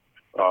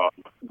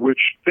 which,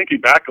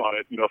 thinking back on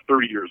it,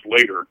 30 years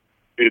later,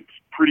 it's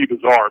pretty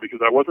bizarre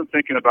because I wasn't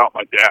thinking about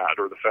my dad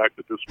or the fact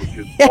that this was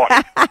his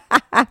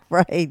wife.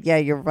 Right. Yeah,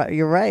 you're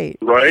right.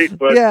 Right?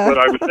 But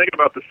I was thinking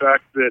about the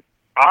fact that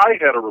I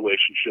had a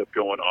relationship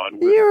going on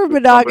with You're a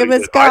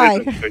monogamous guy. I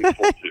had been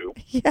faithful to.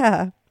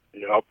 Yeah.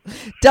 Yep.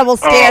 Double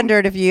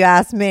standard, if you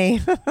ask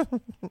me.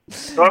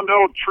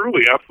 No,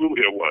 truly,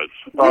 absolutely it was.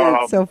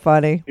 It's so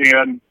funny.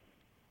 And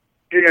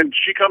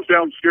she comes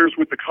downstairs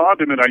with the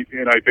condom, and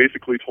I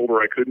basically told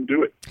her I couldn't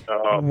do it.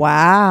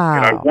 Wow.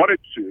 And I wanted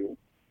to.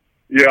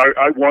 Yeah,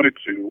 I wanted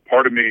to.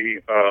 Part of me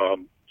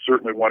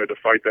certainly wanted to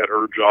fight that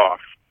urge off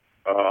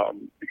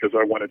because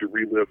I wanted to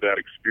relive that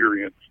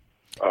experience.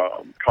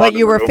 But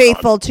you were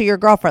faithful to your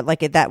girlfriend, like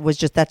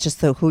that's just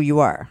who you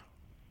are.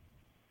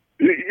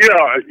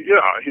 Yeah,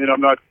 and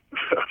I'm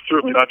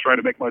certainly not trying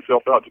to make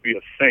myself out to be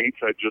a saint.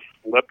 I just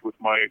slept with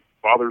my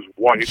father's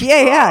wife.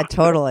 Yeah,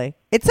 totally.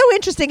 It's so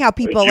interesting how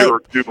people a year or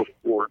two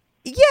before.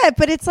 Yeah,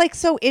 but it's like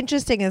so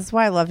interesting. That's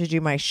why I love to do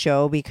my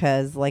show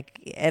because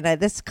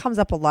this comes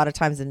up a lot of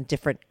times in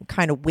different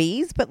kind of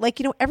ways, but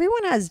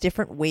everyone has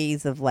different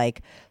ways of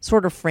like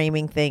sort of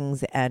framing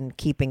things and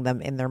keeping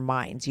them in their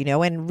minds,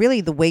 and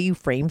really the way you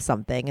frame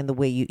something and the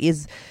way you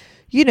is,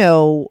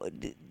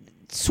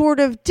 sort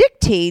of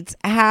dictates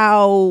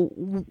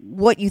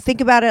what you think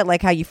about it,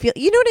 like how you feel,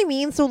 you know what I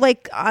mean? So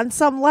like on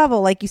some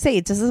level, like you say,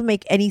 it doesn't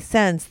make any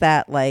sense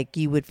that like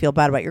you would feel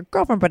bad about your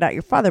girlfriend but not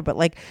your father, but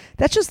like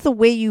that's just the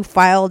way you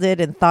filed it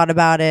and thought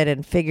about it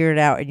and figured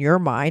it out in your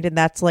mind, and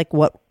that's like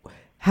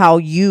how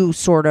you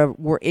sort of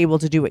were able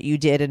to do what you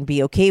did and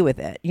be okay with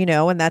it,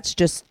 and that's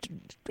just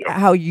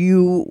how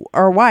you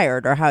are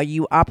wired or how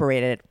you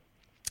operated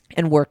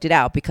and worked it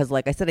out, because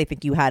like I said, I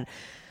think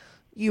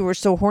you were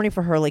so horny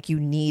for her, like you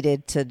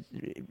needed to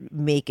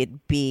make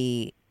it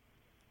be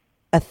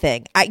a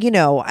thing.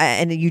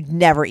 And you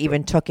never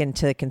even took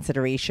into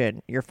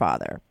consideration your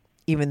father,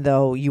 even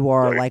though you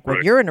are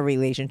when you're in a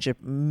relationship,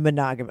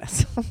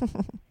 monogamous.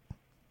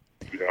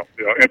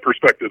 Yeah, and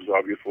perspectives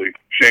obviously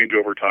change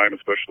over time,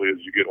 especially as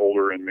you get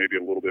older and maybe a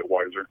little bit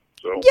wiser.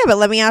 So yeah, but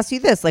let me ask you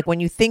this: when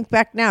you think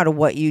back now to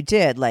what you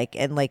did,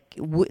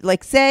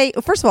 say,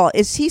 first of all,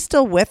 is he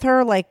still with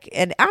her?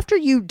 And after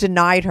you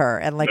denied her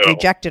and No.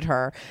 rejected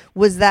her,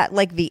 was that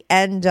the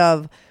end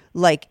of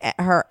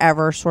her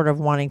ever sort of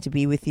wanting to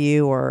be with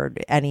you, or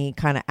any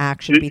kind of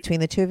action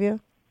between the two of you?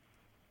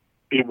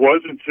 It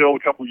was until a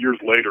couple of years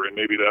later, and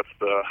maybe that's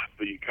the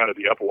kind of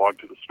the epilogue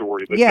to the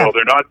story. But yeah. No,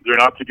 they're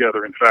not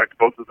together. In fact,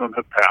 both of them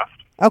have passed.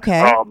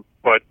 Okay.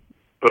 But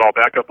I'll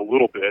back up a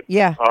little bit.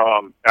 Yeah.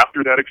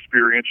 After that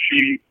experience,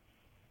 she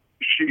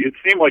it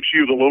seemed like she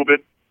was a little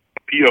bit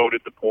PO'd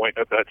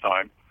at that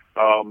time.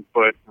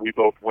 But we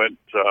both went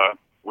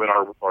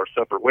our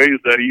separate ways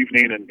that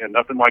evening, and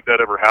nothing like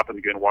that ever happened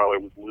again while I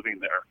was living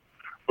there.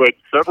 But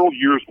several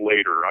years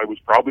later, I was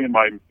probably in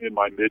my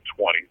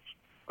mid-20s.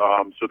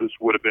 So this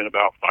would have been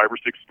about 5 or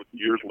 6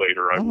 years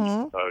later. I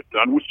was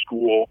done with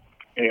school,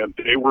 and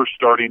they were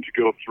starting to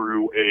go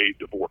through a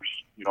divorce.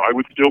 I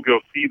would still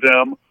go see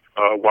them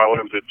while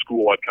I was at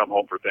school. I'd come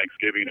home for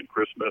Thanksgiving and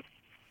Christmas.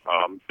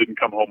 Didn't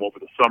come home over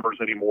the summers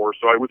anymore,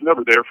 so I was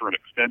never there for an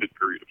extended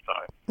period of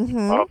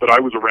time. But I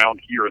was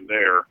around here and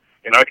there,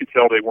 and I could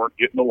tell they weren't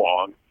getting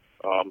along.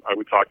 I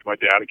would talk to my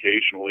dad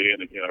occasionally,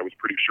 and I was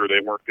pretty sure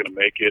they weren't going to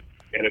make it.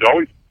 And it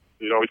always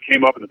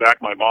came up in the back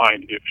of my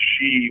mind if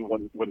she,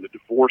 when the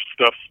divorce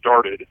stuff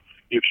started,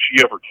 if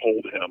she ever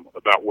told him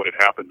about what had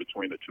happened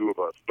between the two of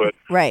us. But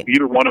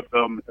neither one of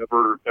them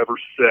ever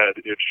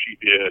said if she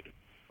did.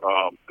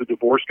 The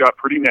divorce got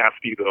pretty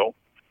nasty, though.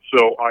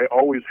 So I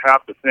always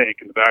have to think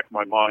in the back of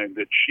my mind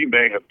that she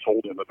may have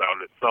told him about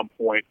it at some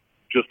point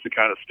just to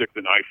kind of stick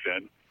the knife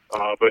in.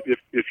 But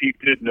if he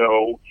did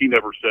know, he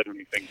never said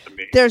anything to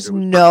me. There's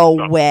no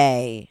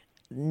way.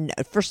 No,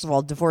 first of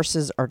all,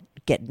 divorces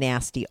get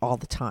nasty all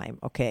the time.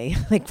 Okay,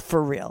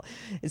 for real.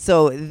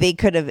 So it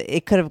could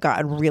have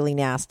gotten really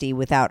nasty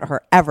without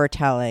her ever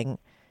telling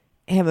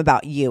him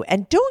about you.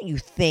 And don't you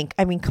think?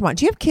 I mean, come on.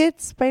 Do you have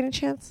kids by any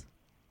chance?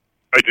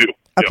 I do.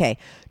 Okay.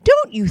 Yeah.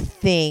 Don't you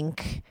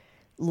think?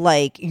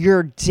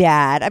 Your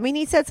dad, I mean,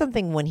 he said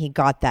something when he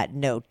got that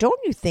note. Don't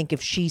you think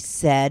if she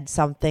said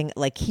something,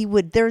 he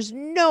would, there's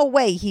no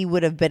way he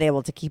would have been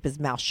able to keep his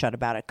mouth shut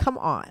about it. Come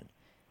on.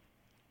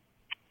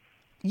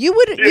 You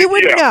would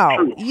know.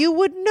 True. You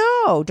would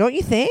know, don't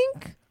you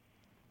think?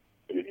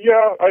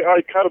 Yeah,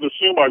 I kind of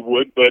assume I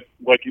would, but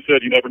like you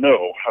said, you never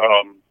know.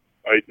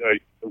 I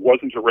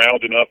wasn't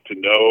around enough to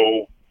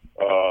know,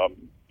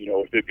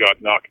 if it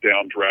got knocked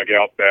down, drag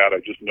out bad. I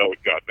just know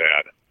it got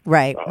bad.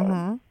 Right.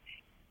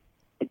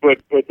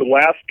 But the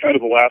last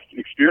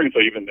experience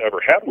I even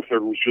ever had with her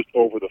was just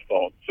over the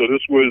phone. So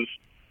this was,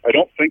 I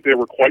don't think they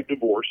were quite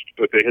divorced,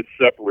 but they had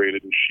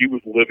separated, and she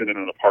was living in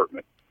an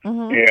apartment.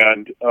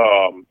 And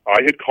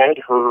I had called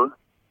her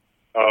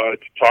to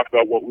talk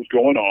about what was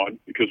going on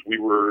because we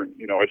were,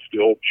 I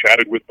still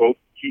chatted with both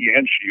he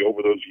and she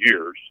over those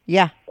years.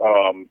 Yeah.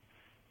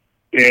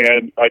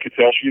 And I could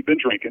tell she had been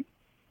drinking.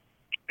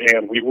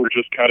 And we were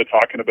just kind of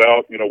talking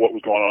about, what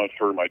was going on with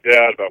her and my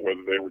dad, about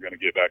whether they were going to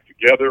get back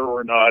together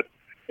or not.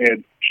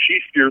 And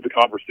she steered the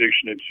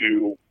conversation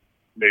into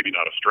maybe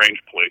not a strange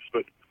place,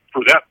 but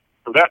for that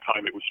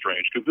time it was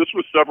strange because this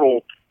was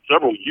several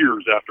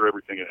years after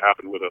everything had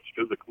happened with us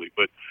physically.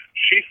 But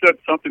she said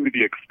something to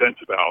the extent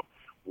about,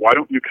 why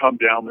don't you come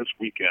down this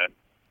weekend?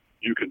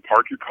 You can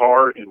park your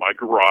car in my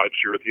garage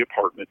here at the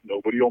apartment.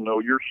 Nobody will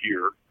know you're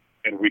here,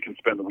 and we can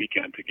spend the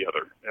weekend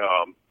together.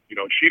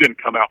 She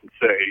didn't come out and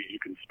say, you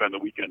can spend the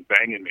weekend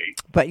banging me.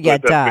 But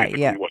that's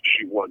basically what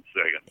she was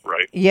saying,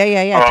 right?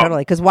 Yeah,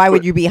 totally. Because why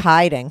would you be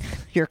hiding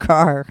your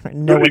car?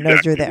 No one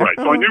knows you're there. Right.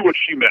 So I knew what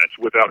she meant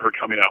without her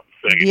coming out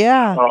and saying it.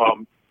 Yeah.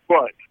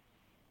 But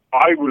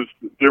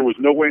there was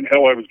no way in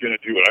hell I was going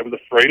to do it. I was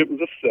afraid it was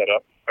a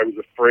setup. I was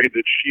afraid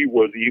that she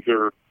was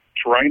either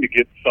trying to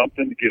get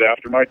something to get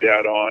after my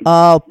dad on.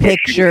 Oh,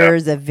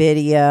 pictures, a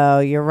video.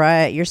 You're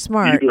right. You're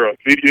smart. Either a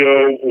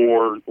video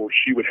or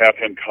she would have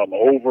him come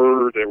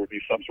over. There would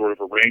be some sort of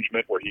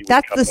arrangement where he would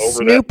come over. That's the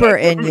snooper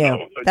in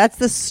you. That's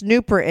the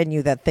snooper in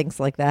you that thinks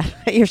like that.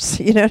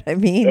 You know what I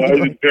mean?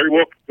 It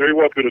very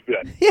well could have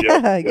been.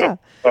 Yeah.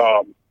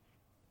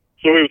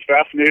 So it was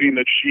fascinating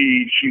that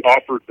she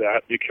offered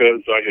that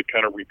because I had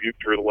kind of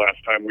rebuked her the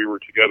last time we were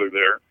together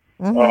there.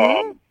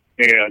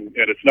 And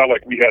it's not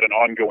like we had an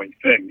ongoing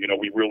thing.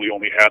 We really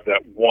only had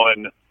that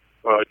one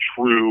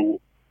true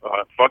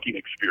fucking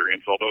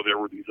experience, although there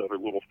were these other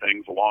little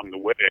things along the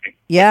way.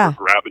 Yeah.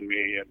 Grabbing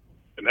me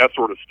and that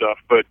sort of stuff.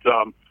 But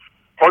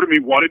part of me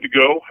wanted to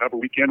go have a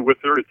weekend with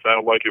her. It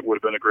sounded like it would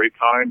have been a great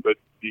time, but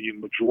the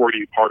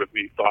majority part of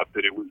me thought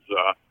that it was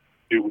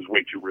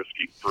way too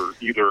risky for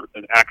either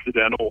an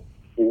accidental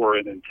or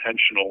an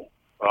intentional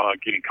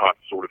getting caught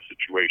sort of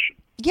situation.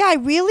 Yeah, I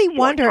really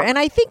wonder. And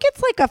I think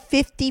it's like a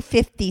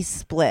 50-50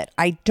 split.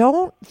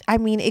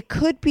 It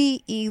could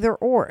be either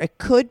or. It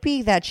could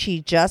be that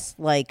she just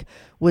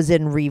was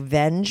in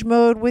revenge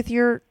mode with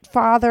your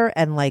father,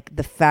 and like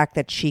the fact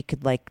that she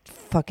could like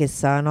fuck his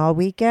son all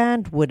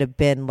weekend would have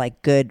been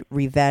like good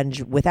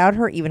revenge without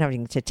her even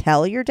having to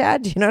tell your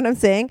dad. Do you know what I'm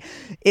saying?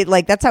 It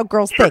like that's how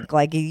girls think.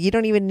 Like you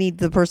don't even need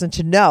the person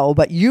to know,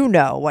 but you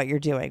know what you're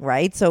doing,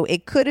 right? So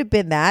it could have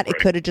been that. It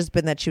could have just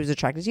been that she was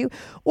attracted to you,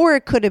 or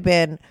it could have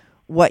been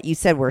what you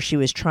said, where she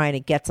was trying to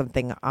get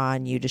something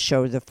on you to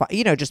show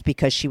just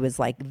because she was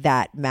like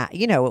that,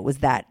 it was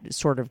that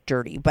sort of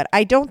dirty. But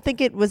I don't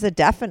think it was a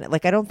definite,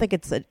 like, I don't think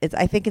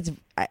I think it's,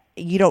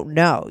 you don't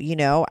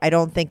know, I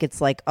don't think it's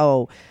like,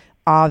 oh,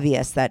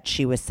 obvious that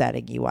she was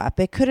setting you up.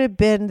 It could have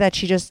been that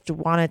she just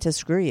wanted to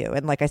screw you.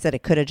 And like I said,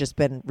 it could have just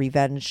been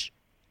revenge.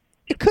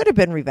 It could have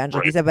been revenge,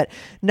 like you said, but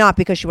not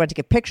because she wanted to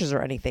get pictures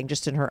or anything.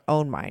 Just in her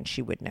own mind,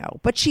 she would know.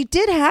 But she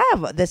did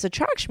have this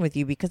attraction with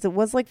you because it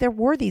was like there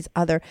were these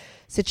other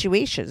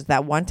situations.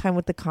 That one time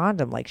with the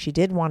condom, like she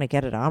did want to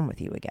get it on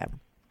with you again.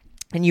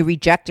 And you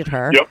rejected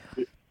her,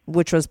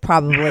 which was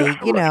probably,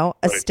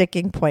 a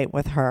sticking point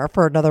with her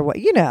for another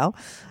way,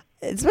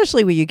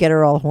 especially when you get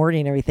her all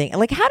horny and everything.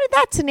 Like, how did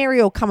that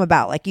scenario come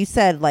about? Like you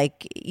said,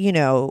 like,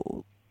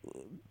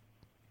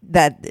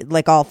 that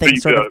like all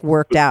things sort of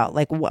worked out.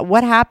 Like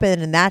what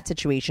happened in that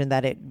situation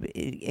that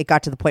it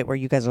got to the point where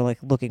you guys are like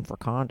looking for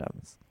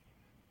condoms?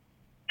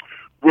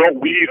 Well,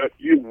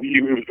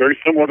 it was very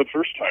similar to the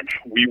first time.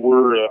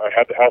 I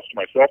had the house to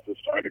myself this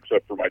time,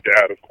 except for my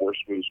dad, of course,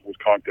 was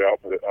conked out.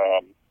 But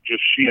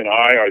just she and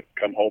I'd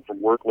come home from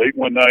work late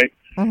one night,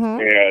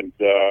 and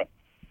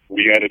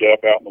we ended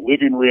up out in the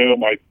living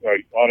room. I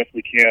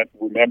honestly can't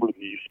remember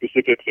the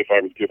specifics if I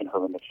was giving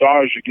her a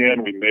massage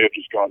again. We may have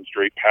just gone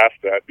straight past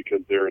that because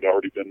there had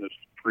already been this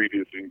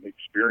previous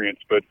experience.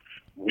 But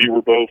we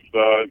were both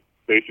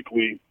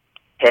basically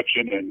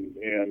touching,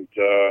 and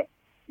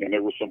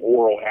there was some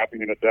oral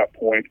happening at that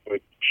point. But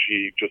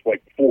she, just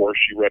like before,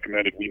 she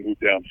recommended we move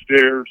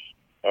downstairs.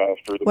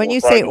 For the when you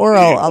say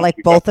oral, like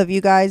both of you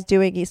guys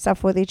doing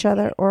stuff with each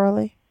other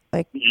orally?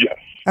 Like yes.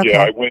 Okay.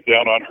 Yeah, I went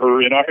down on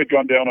her, and I had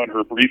gone down on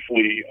her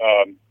briefly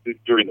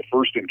during the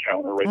first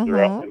encounter right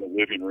there out in the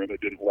living room.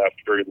 It didn't last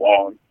very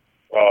long,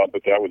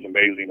 but that was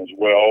amazing as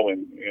well.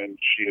 And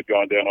she had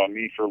gone down on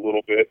me for a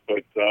little bit,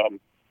 but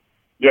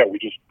it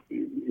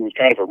was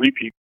kind of a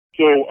repeat.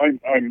 So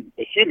I'm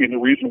assuming the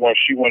reason why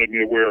she wanted me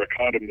to wear a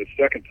condom the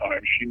second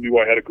time, she knew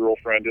I had a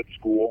girlfriend at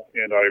school,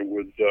 and I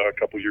was a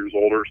couple years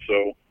older,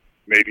 so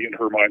maybe in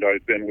her mind I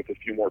had been with a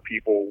few more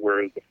people,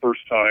 whereas the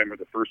first time or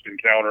the first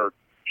encounter,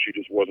 she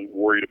just wasn't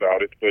worried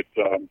about it. But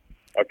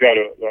I've got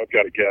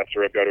to guess,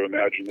 or I've got to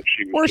imagine that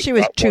she was. Or she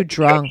was too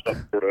drunk.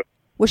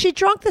 Was she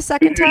drunk the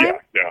second time?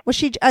 Yeah. Was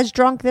she as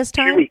drunk this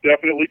time? She was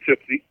definitely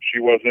tipsy. She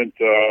wasn't.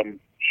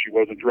 She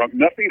wasn't drunk.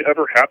 Nothing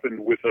ever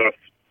happened with us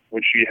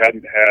when she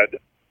hadn't had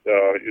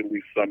at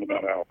least some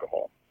amount of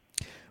alcohol.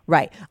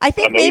 Right. I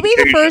think maybe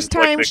the first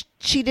time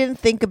she didn't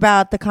think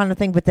about the kind of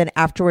thing, but then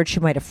afterwards she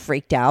might have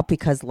freaked out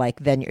because like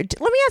then let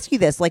me ask you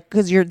this, like,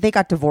 because they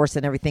got divorced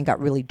and everything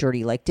got really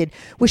dirty. Like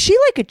was she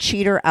like a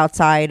cheater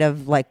outside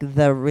of like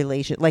the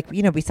relation, like,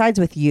 besides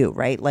with you,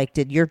 right? Like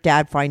did your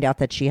dad find out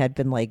that she had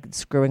been like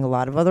screwing a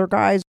lot of other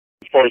guys?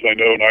 As far as I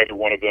know, neither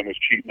one of them was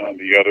cheating on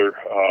the other.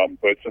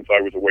 But since I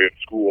was away at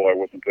school, I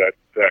wasn't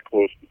that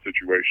close to the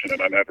situation,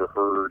 and I never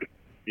heard,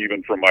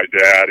 even from my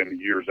dad in the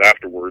years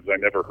afterwards, I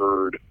never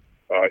heard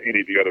any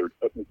of the other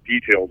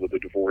details of the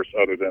divorce,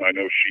 other than I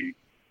know she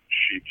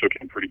took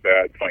him pretty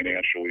bad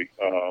financially.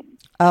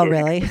 So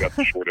really? She got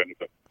the short end of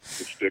the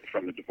stick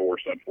from the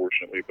divorce,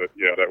 unfortunately. But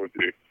yeah, that was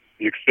the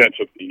extent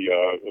of the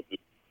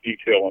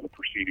detail on the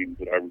proceedings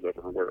that I was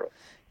ever aware of.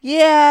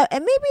 Yeah,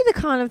 and maybe the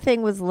kind of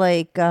thing was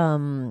like,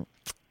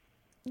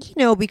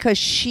 because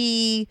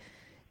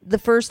the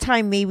first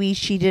time maybe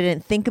she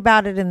didn't think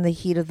about it in the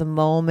heat of the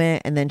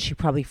moment, and then she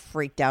probably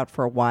freaked out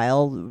for a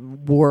while,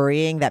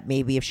 worrying that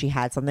maybe if she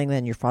had something,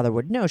 then your father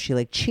would know she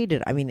like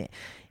cheated. I mean,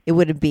 it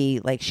wouldn't be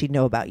like she'd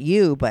know about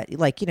you, but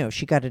like,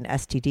 she got an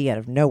STD out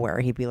of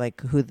nowhere. He'd be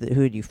like,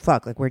 who'd you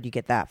fuck? Like, where'd you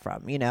get that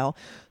from?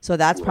 So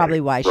that's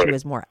probably why she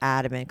was more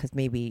adamant, because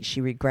maybe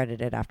she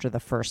regretted it after the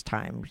first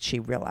time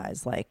she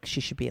realized like she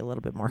should be a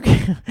little bit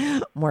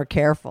more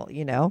careful,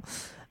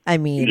 I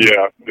mean,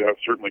 yeah, it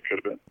certainly could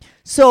have been.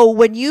 So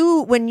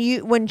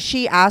when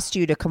she asked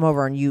you to come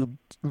over and you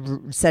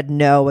said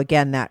no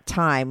again that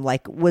time,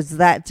 like,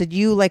 did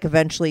you like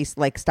eventually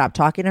like stop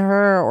talking to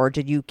her, or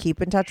did you keep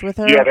in touch with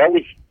her? Yeah, that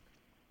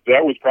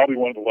was probably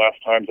one of the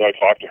last times I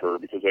talked to her,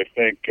 because I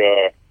think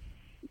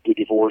the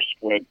divorce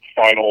went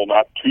final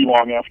not too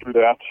long after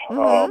that.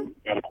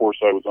 And of course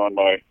I was on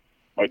my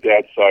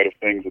dad's side of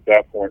things at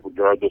that point,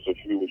 regardless of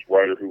who was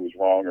right or who was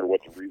wrong or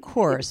what the reason. Of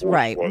course,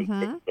 right. Was.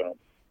 But,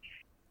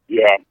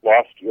 yeah,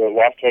 lost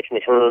touch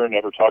with her,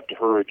 never talked to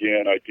her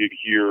again. I did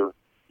hear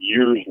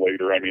years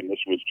later, I mean, this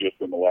was just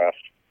in the last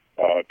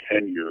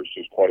 10 years, so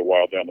it was quite a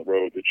while down the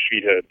road, that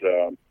she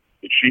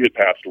had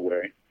passed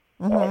away.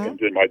 And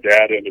then my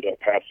dad ended up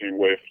passing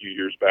away a few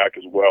years back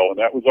as well. And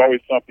that was always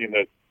something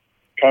that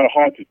kind of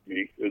haunted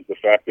me, is the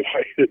fact that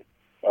I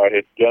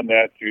had done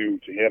that to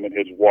him and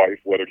his wife,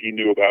 whether he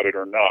knew about it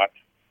or not.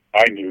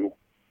 I knew.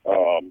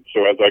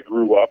 So as I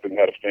grew up and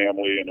had a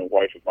family and a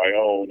wife of my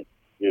own,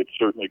 it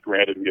certainly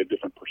granted me a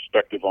different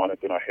perspective on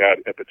it than I had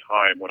at the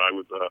time when I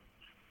was a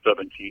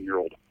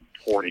 17-year-old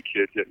horny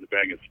kid getting to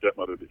bang his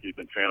stepmother that he'd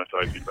been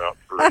fantasizing about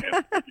for a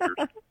handful of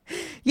years.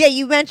 Yeah,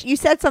 you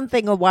said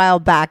something a while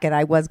back, and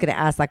I was going to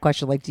ask that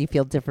question. Like, do you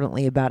feel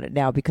differently about it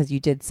now? Because you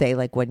did say,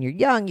 like, when you're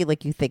young,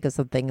 you think of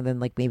something, and then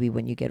like maybe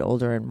when you get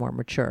older and more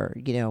mature,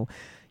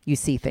 you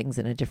see things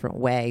in a different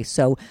way.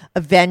 So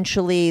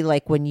eventually,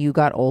 like when you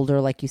got older,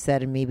 like you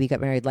said, and maybe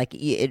got married, like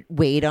it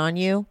weighed on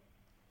you.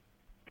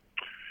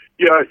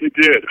 Yeah, it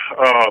did.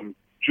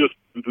 Just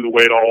the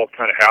way it all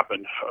kind of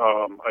happened.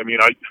 I mean,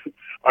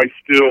 I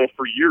still,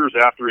 for years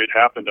after it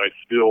happened, I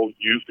still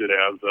used it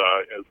as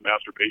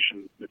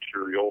masturbation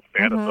material,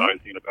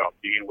 fantasizing about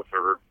being with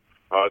her.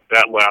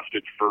 That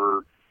lasted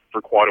for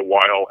quite a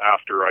while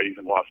after I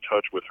even lost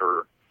touch with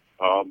her.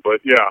 But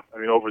yeah, I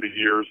mean, over the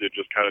years, it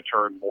just kind of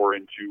turned more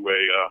into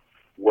a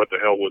what the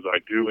hell was I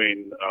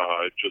doing?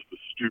 Just the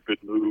stupid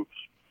moves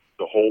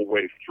the whole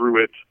way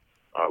through it,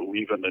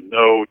 leaving the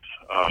note,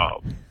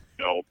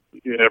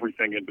 and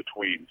everything in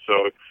between.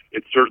 So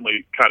it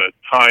certainly kind of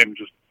time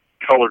just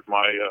colored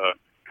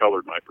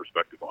my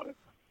perspective on it.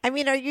 I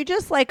mean, are you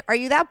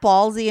that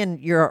ballsy in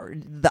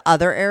the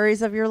other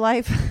areas of your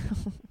life?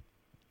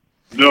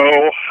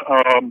 No,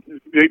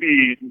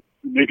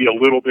 maybe a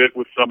little bit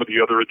with some of the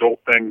other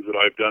adult things that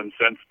I've done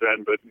since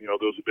then, but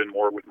those have been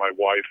more with my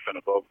wife and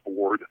above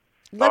board.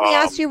 Let me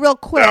ask you real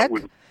quick.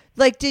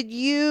 Did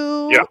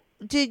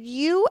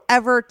you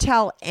ever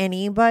tell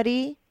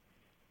anybody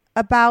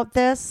about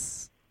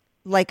this?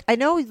 Like, I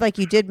know, like,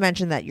 you did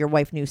mention that your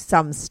wife knew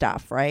some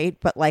stuff, right?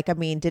 But, like, I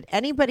mean,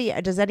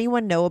 does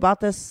anyone know about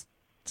this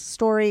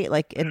story?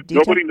 Like, in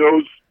detail? Nobody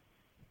knows.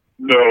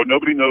 No,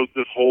 nobody knows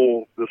this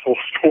whole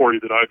story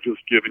that I've just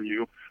given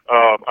you.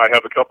 I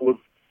have a couple of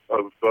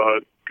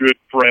good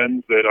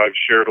friends that I've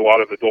shared a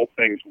lot of adult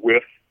things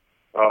with,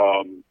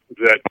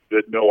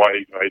 that know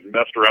I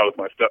messed around with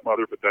my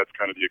stepmother, but that's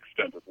kind of the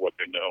extent of what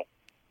they know.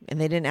 And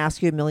they didn't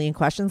ask you a million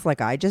questions like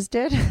I just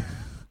did?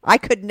 I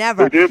could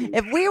never.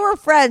 If we were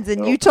friends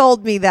and you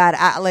told me that,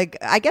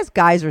 I guess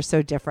guys are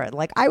so different.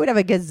 Like, I would have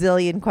a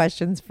gazillion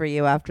questions for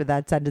you after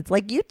that sentence.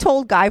 Like, you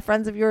told guy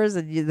friends of yours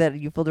that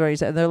you filled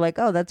around, and they're like,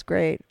 "Oh, that's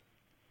great."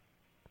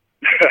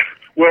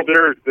 Well,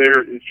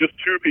 it's just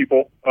two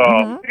people,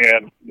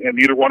 and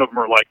neither one of them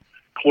are like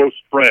close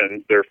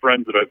friends. They're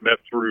friends that I've met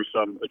through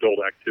some adult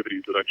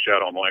activities that I've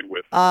chat online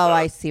with. Oh,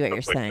 I see what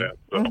you're saying.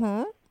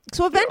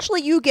 So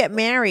eventually you get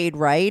married,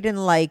 right?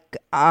 And like,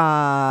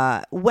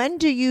 when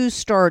do you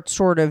start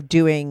sort of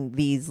doing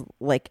these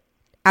like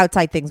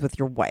outside things with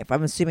your wife?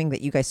 I'm assuming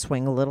that you guys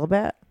swing a little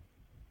bit.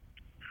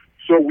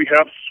 So we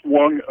have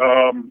swung,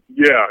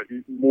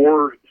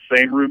 more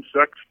same room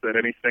sex than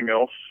anything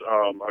else.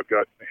 I've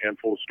got a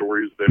handful of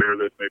stories there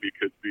that maybe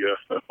could be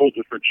a whole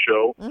different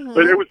show.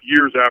 But it was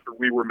years after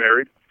we were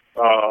married.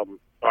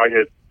 I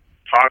had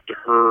talked to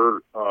her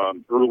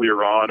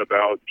earlier on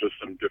about just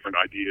some different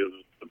ideas,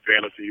 some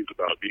fantasies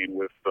about being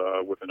with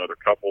another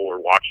couple or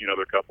watching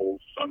other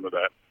couples, some of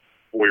that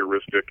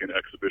voyeuristic and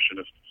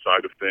exhibitionist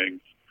side of things.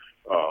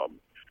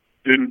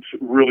 Didn't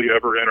really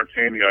ever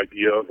entertain the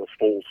idea of a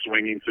full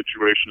swinging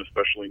situation,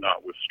 especially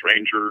not with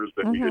strangers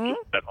that we had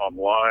just met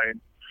online.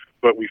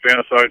 But we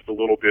fantasized a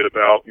little bit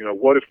about,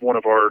 what if one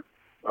of our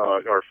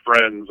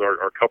friends,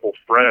 our couple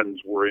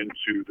friends, were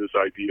into this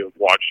idea of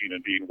watching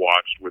and being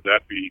watched? Would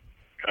that be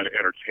kind of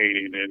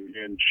entertaining?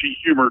 And she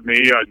humored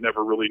me. I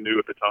never really knew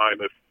at the time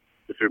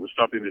if it was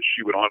something that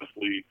she would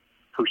honestly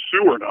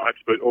pursue or not.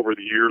 But over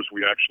the years,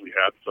 we actually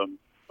had some.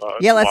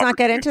 Let's not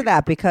get into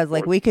that because,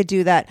 like, we could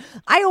do that.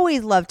 I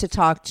always love to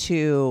talk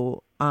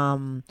to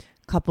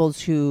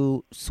couples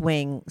who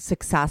swing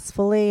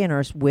successfully and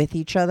are with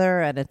each other,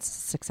 and it's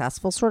a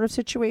successful sort of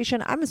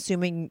situation. I'm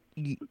assuming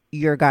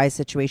your guy's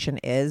situation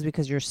is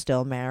because you're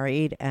still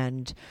married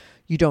and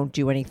you don't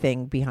do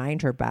anything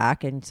behind her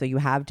back, and so you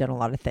have done a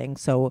lot of things.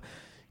 So,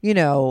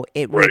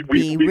 it would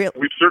be real.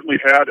 We've certainly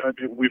had.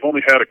 We've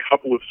only had a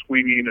couple of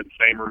swinging and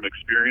same room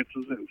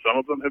experiences, and some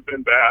of them have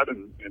been bad,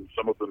 and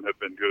some of them have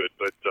been good.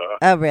 But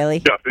oh,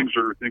 really? Yeah, things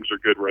are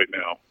good right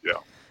now. Yeah.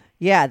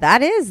 Yeah,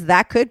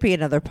 that could be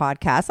another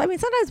podcast. I mean,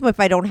 sometimes if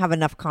I don't have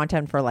enough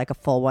content for like a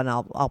full one,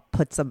 I'll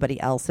put somebody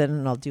else in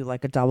and I'll do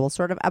like a double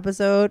sort of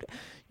episode.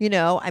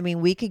 I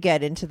mean, we could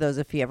get into those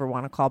if you ever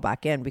want to call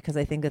back in, because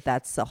I think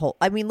that's the whole.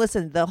 I mean,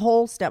 listen, the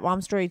whole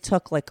stepmom story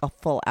took like a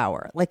full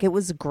hour. Like, it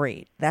was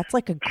great. That's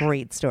like a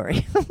great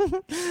story.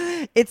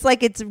 It's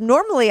like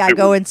normally I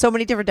go in so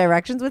many different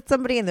directions with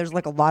somebody, and there's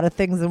like a lot of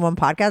things in one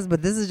podcast,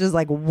 but this is just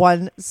like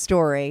one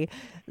story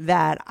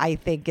that I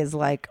think is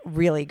like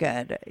really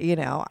good.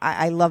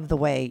 I love the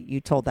way you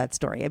told that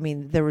story. I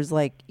mean, there was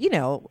like,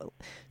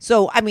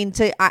 so I mean,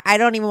 I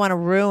don't even want to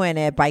ruin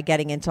it by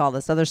getting into all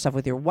this other stuff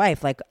with your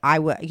wife. Like, I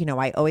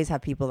always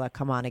have people that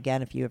come on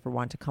again if you ever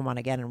want to come on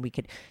again, and we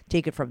could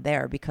take it from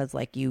there, because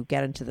like you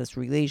get into this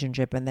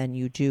relationship and then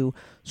you do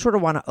sort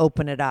of want to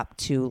open it up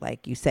to,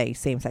 like you say,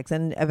 same sex,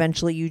 and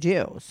eventually you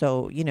do.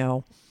 So,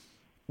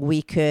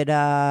 we could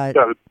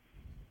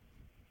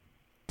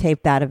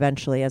tape that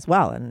eventually as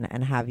well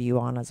and have you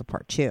on as a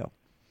part 2.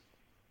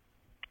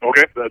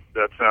 Okay,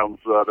 that sounds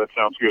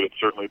good. It's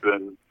certainly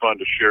been fun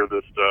to share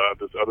this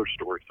other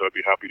story, so I'd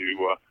be happy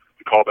to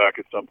call back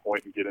at some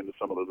point and get into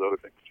some of those other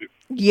things too.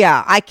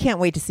 Yeah, I can't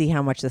wait to see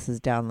how much this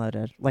is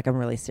downloaded. Like, I'm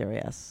really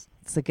serious.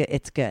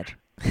 It's good.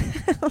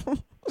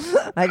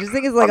 I just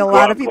think it's like a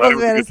lot of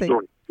people's fantasy.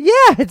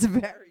 Yeah, it's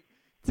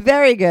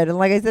very good. And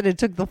like I said, it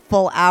took the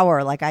full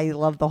hour. Like, I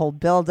love the whole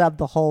build up,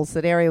 the whole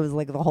scenario was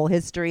like the whole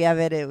history of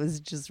it. It was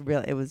just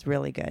it was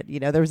really good. You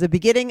know, there was a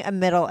beginning, a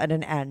middle, and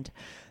an end.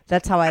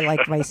 That's how I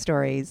like my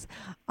stories.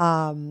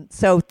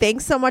 So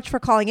thanks so much for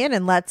calling in,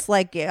 and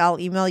I'll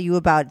email you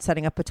about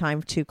setting up a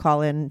time to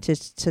call in to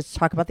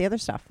talk about the other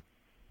stuff.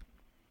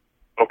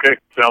 Okay,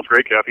 sounds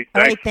great, Kathy. Thanks.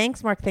 All right,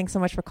 thanks, Mark. Thanks so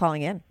much for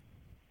calling in.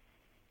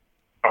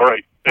 All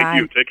right, thank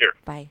you. Take care.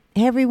 Bye.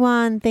 Hey,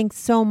 everyone. Thanks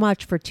so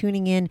much for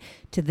tuning in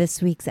to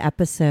this week's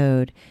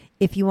episode.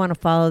 If you want to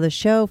follow the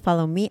show,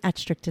 follow me at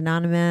Strict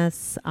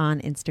Anonymous on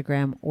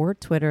Instagram or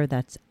Twitter.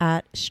 That's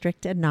at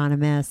Strict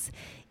Anonymous.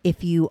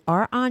 If you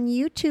are on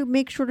YouTube,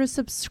 make sure to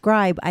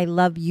subscribe. I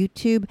love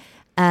YouTube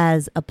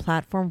as a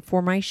platform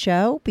for my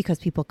show because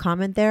people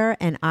comment there,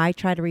 and I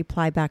try to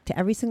reply back to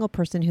every single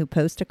person who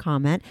posts a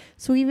comment.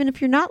 So even if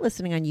you're not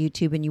listening on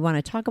YouTube and you want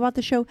to talk about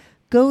the show,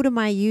 go to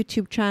my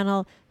YouTube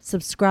channel,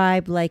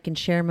 subscribe, like, and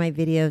share my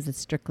videos at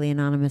Strictly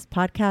Anonymous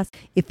Podcast.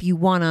 If you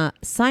want to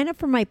sign up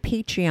for my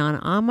Patreon,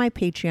 on my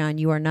Patreon,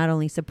 you are not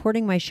only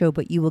supporting my show,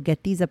 but you will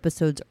get these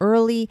episodes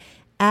early,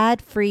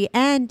 ad-free,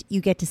 and you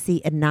get to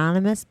see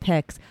anonymous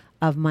pics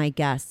of my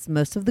guests.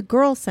 Most of the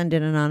girls send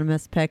in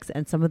anonymous pics,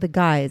 and some of the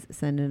guys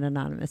send in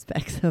anonymous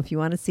pics. So if you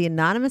want to see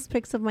anonymous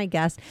pics of my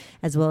guests,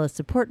 as well as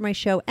support my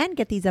show and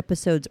get these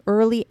episodes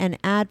early and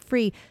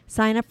ad-free,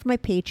 sign up for my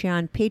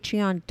Patreon,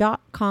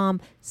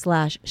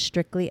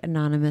 patreon.com/Strictly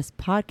Anonymous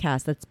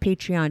Podcast. That's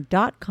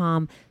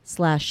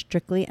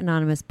patreon.com/Strictly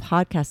Anonymous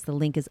Podcast. The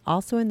link is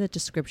also in the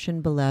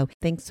description below.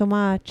 Thanks so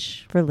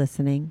much for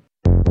listening.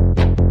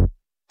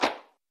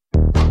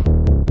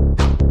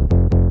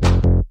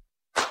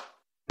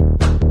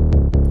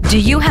 Do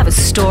you have a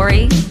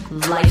story,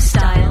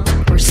 lifestyle,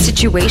 or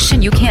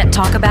situation you can't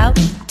talk about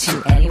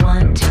to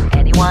anyone?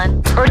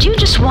 Or do you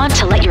just want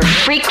to let your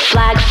freak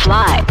flag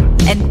fly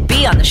and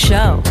be on the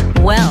show?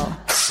 Well,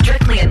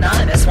 Strictly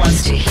Anonymous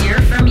wants to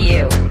hear from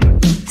you.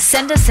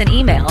 Send us an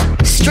email,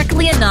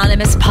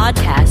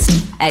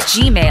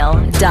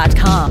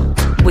 strictlyanonymouspodcast@gmail.com,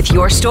 with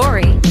your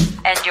story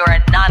and your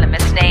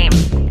anonymous name.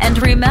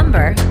 And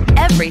remember,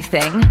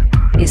 everything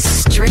is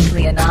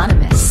strictly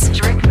anonymous.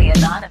 Strictly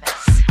Anonymous.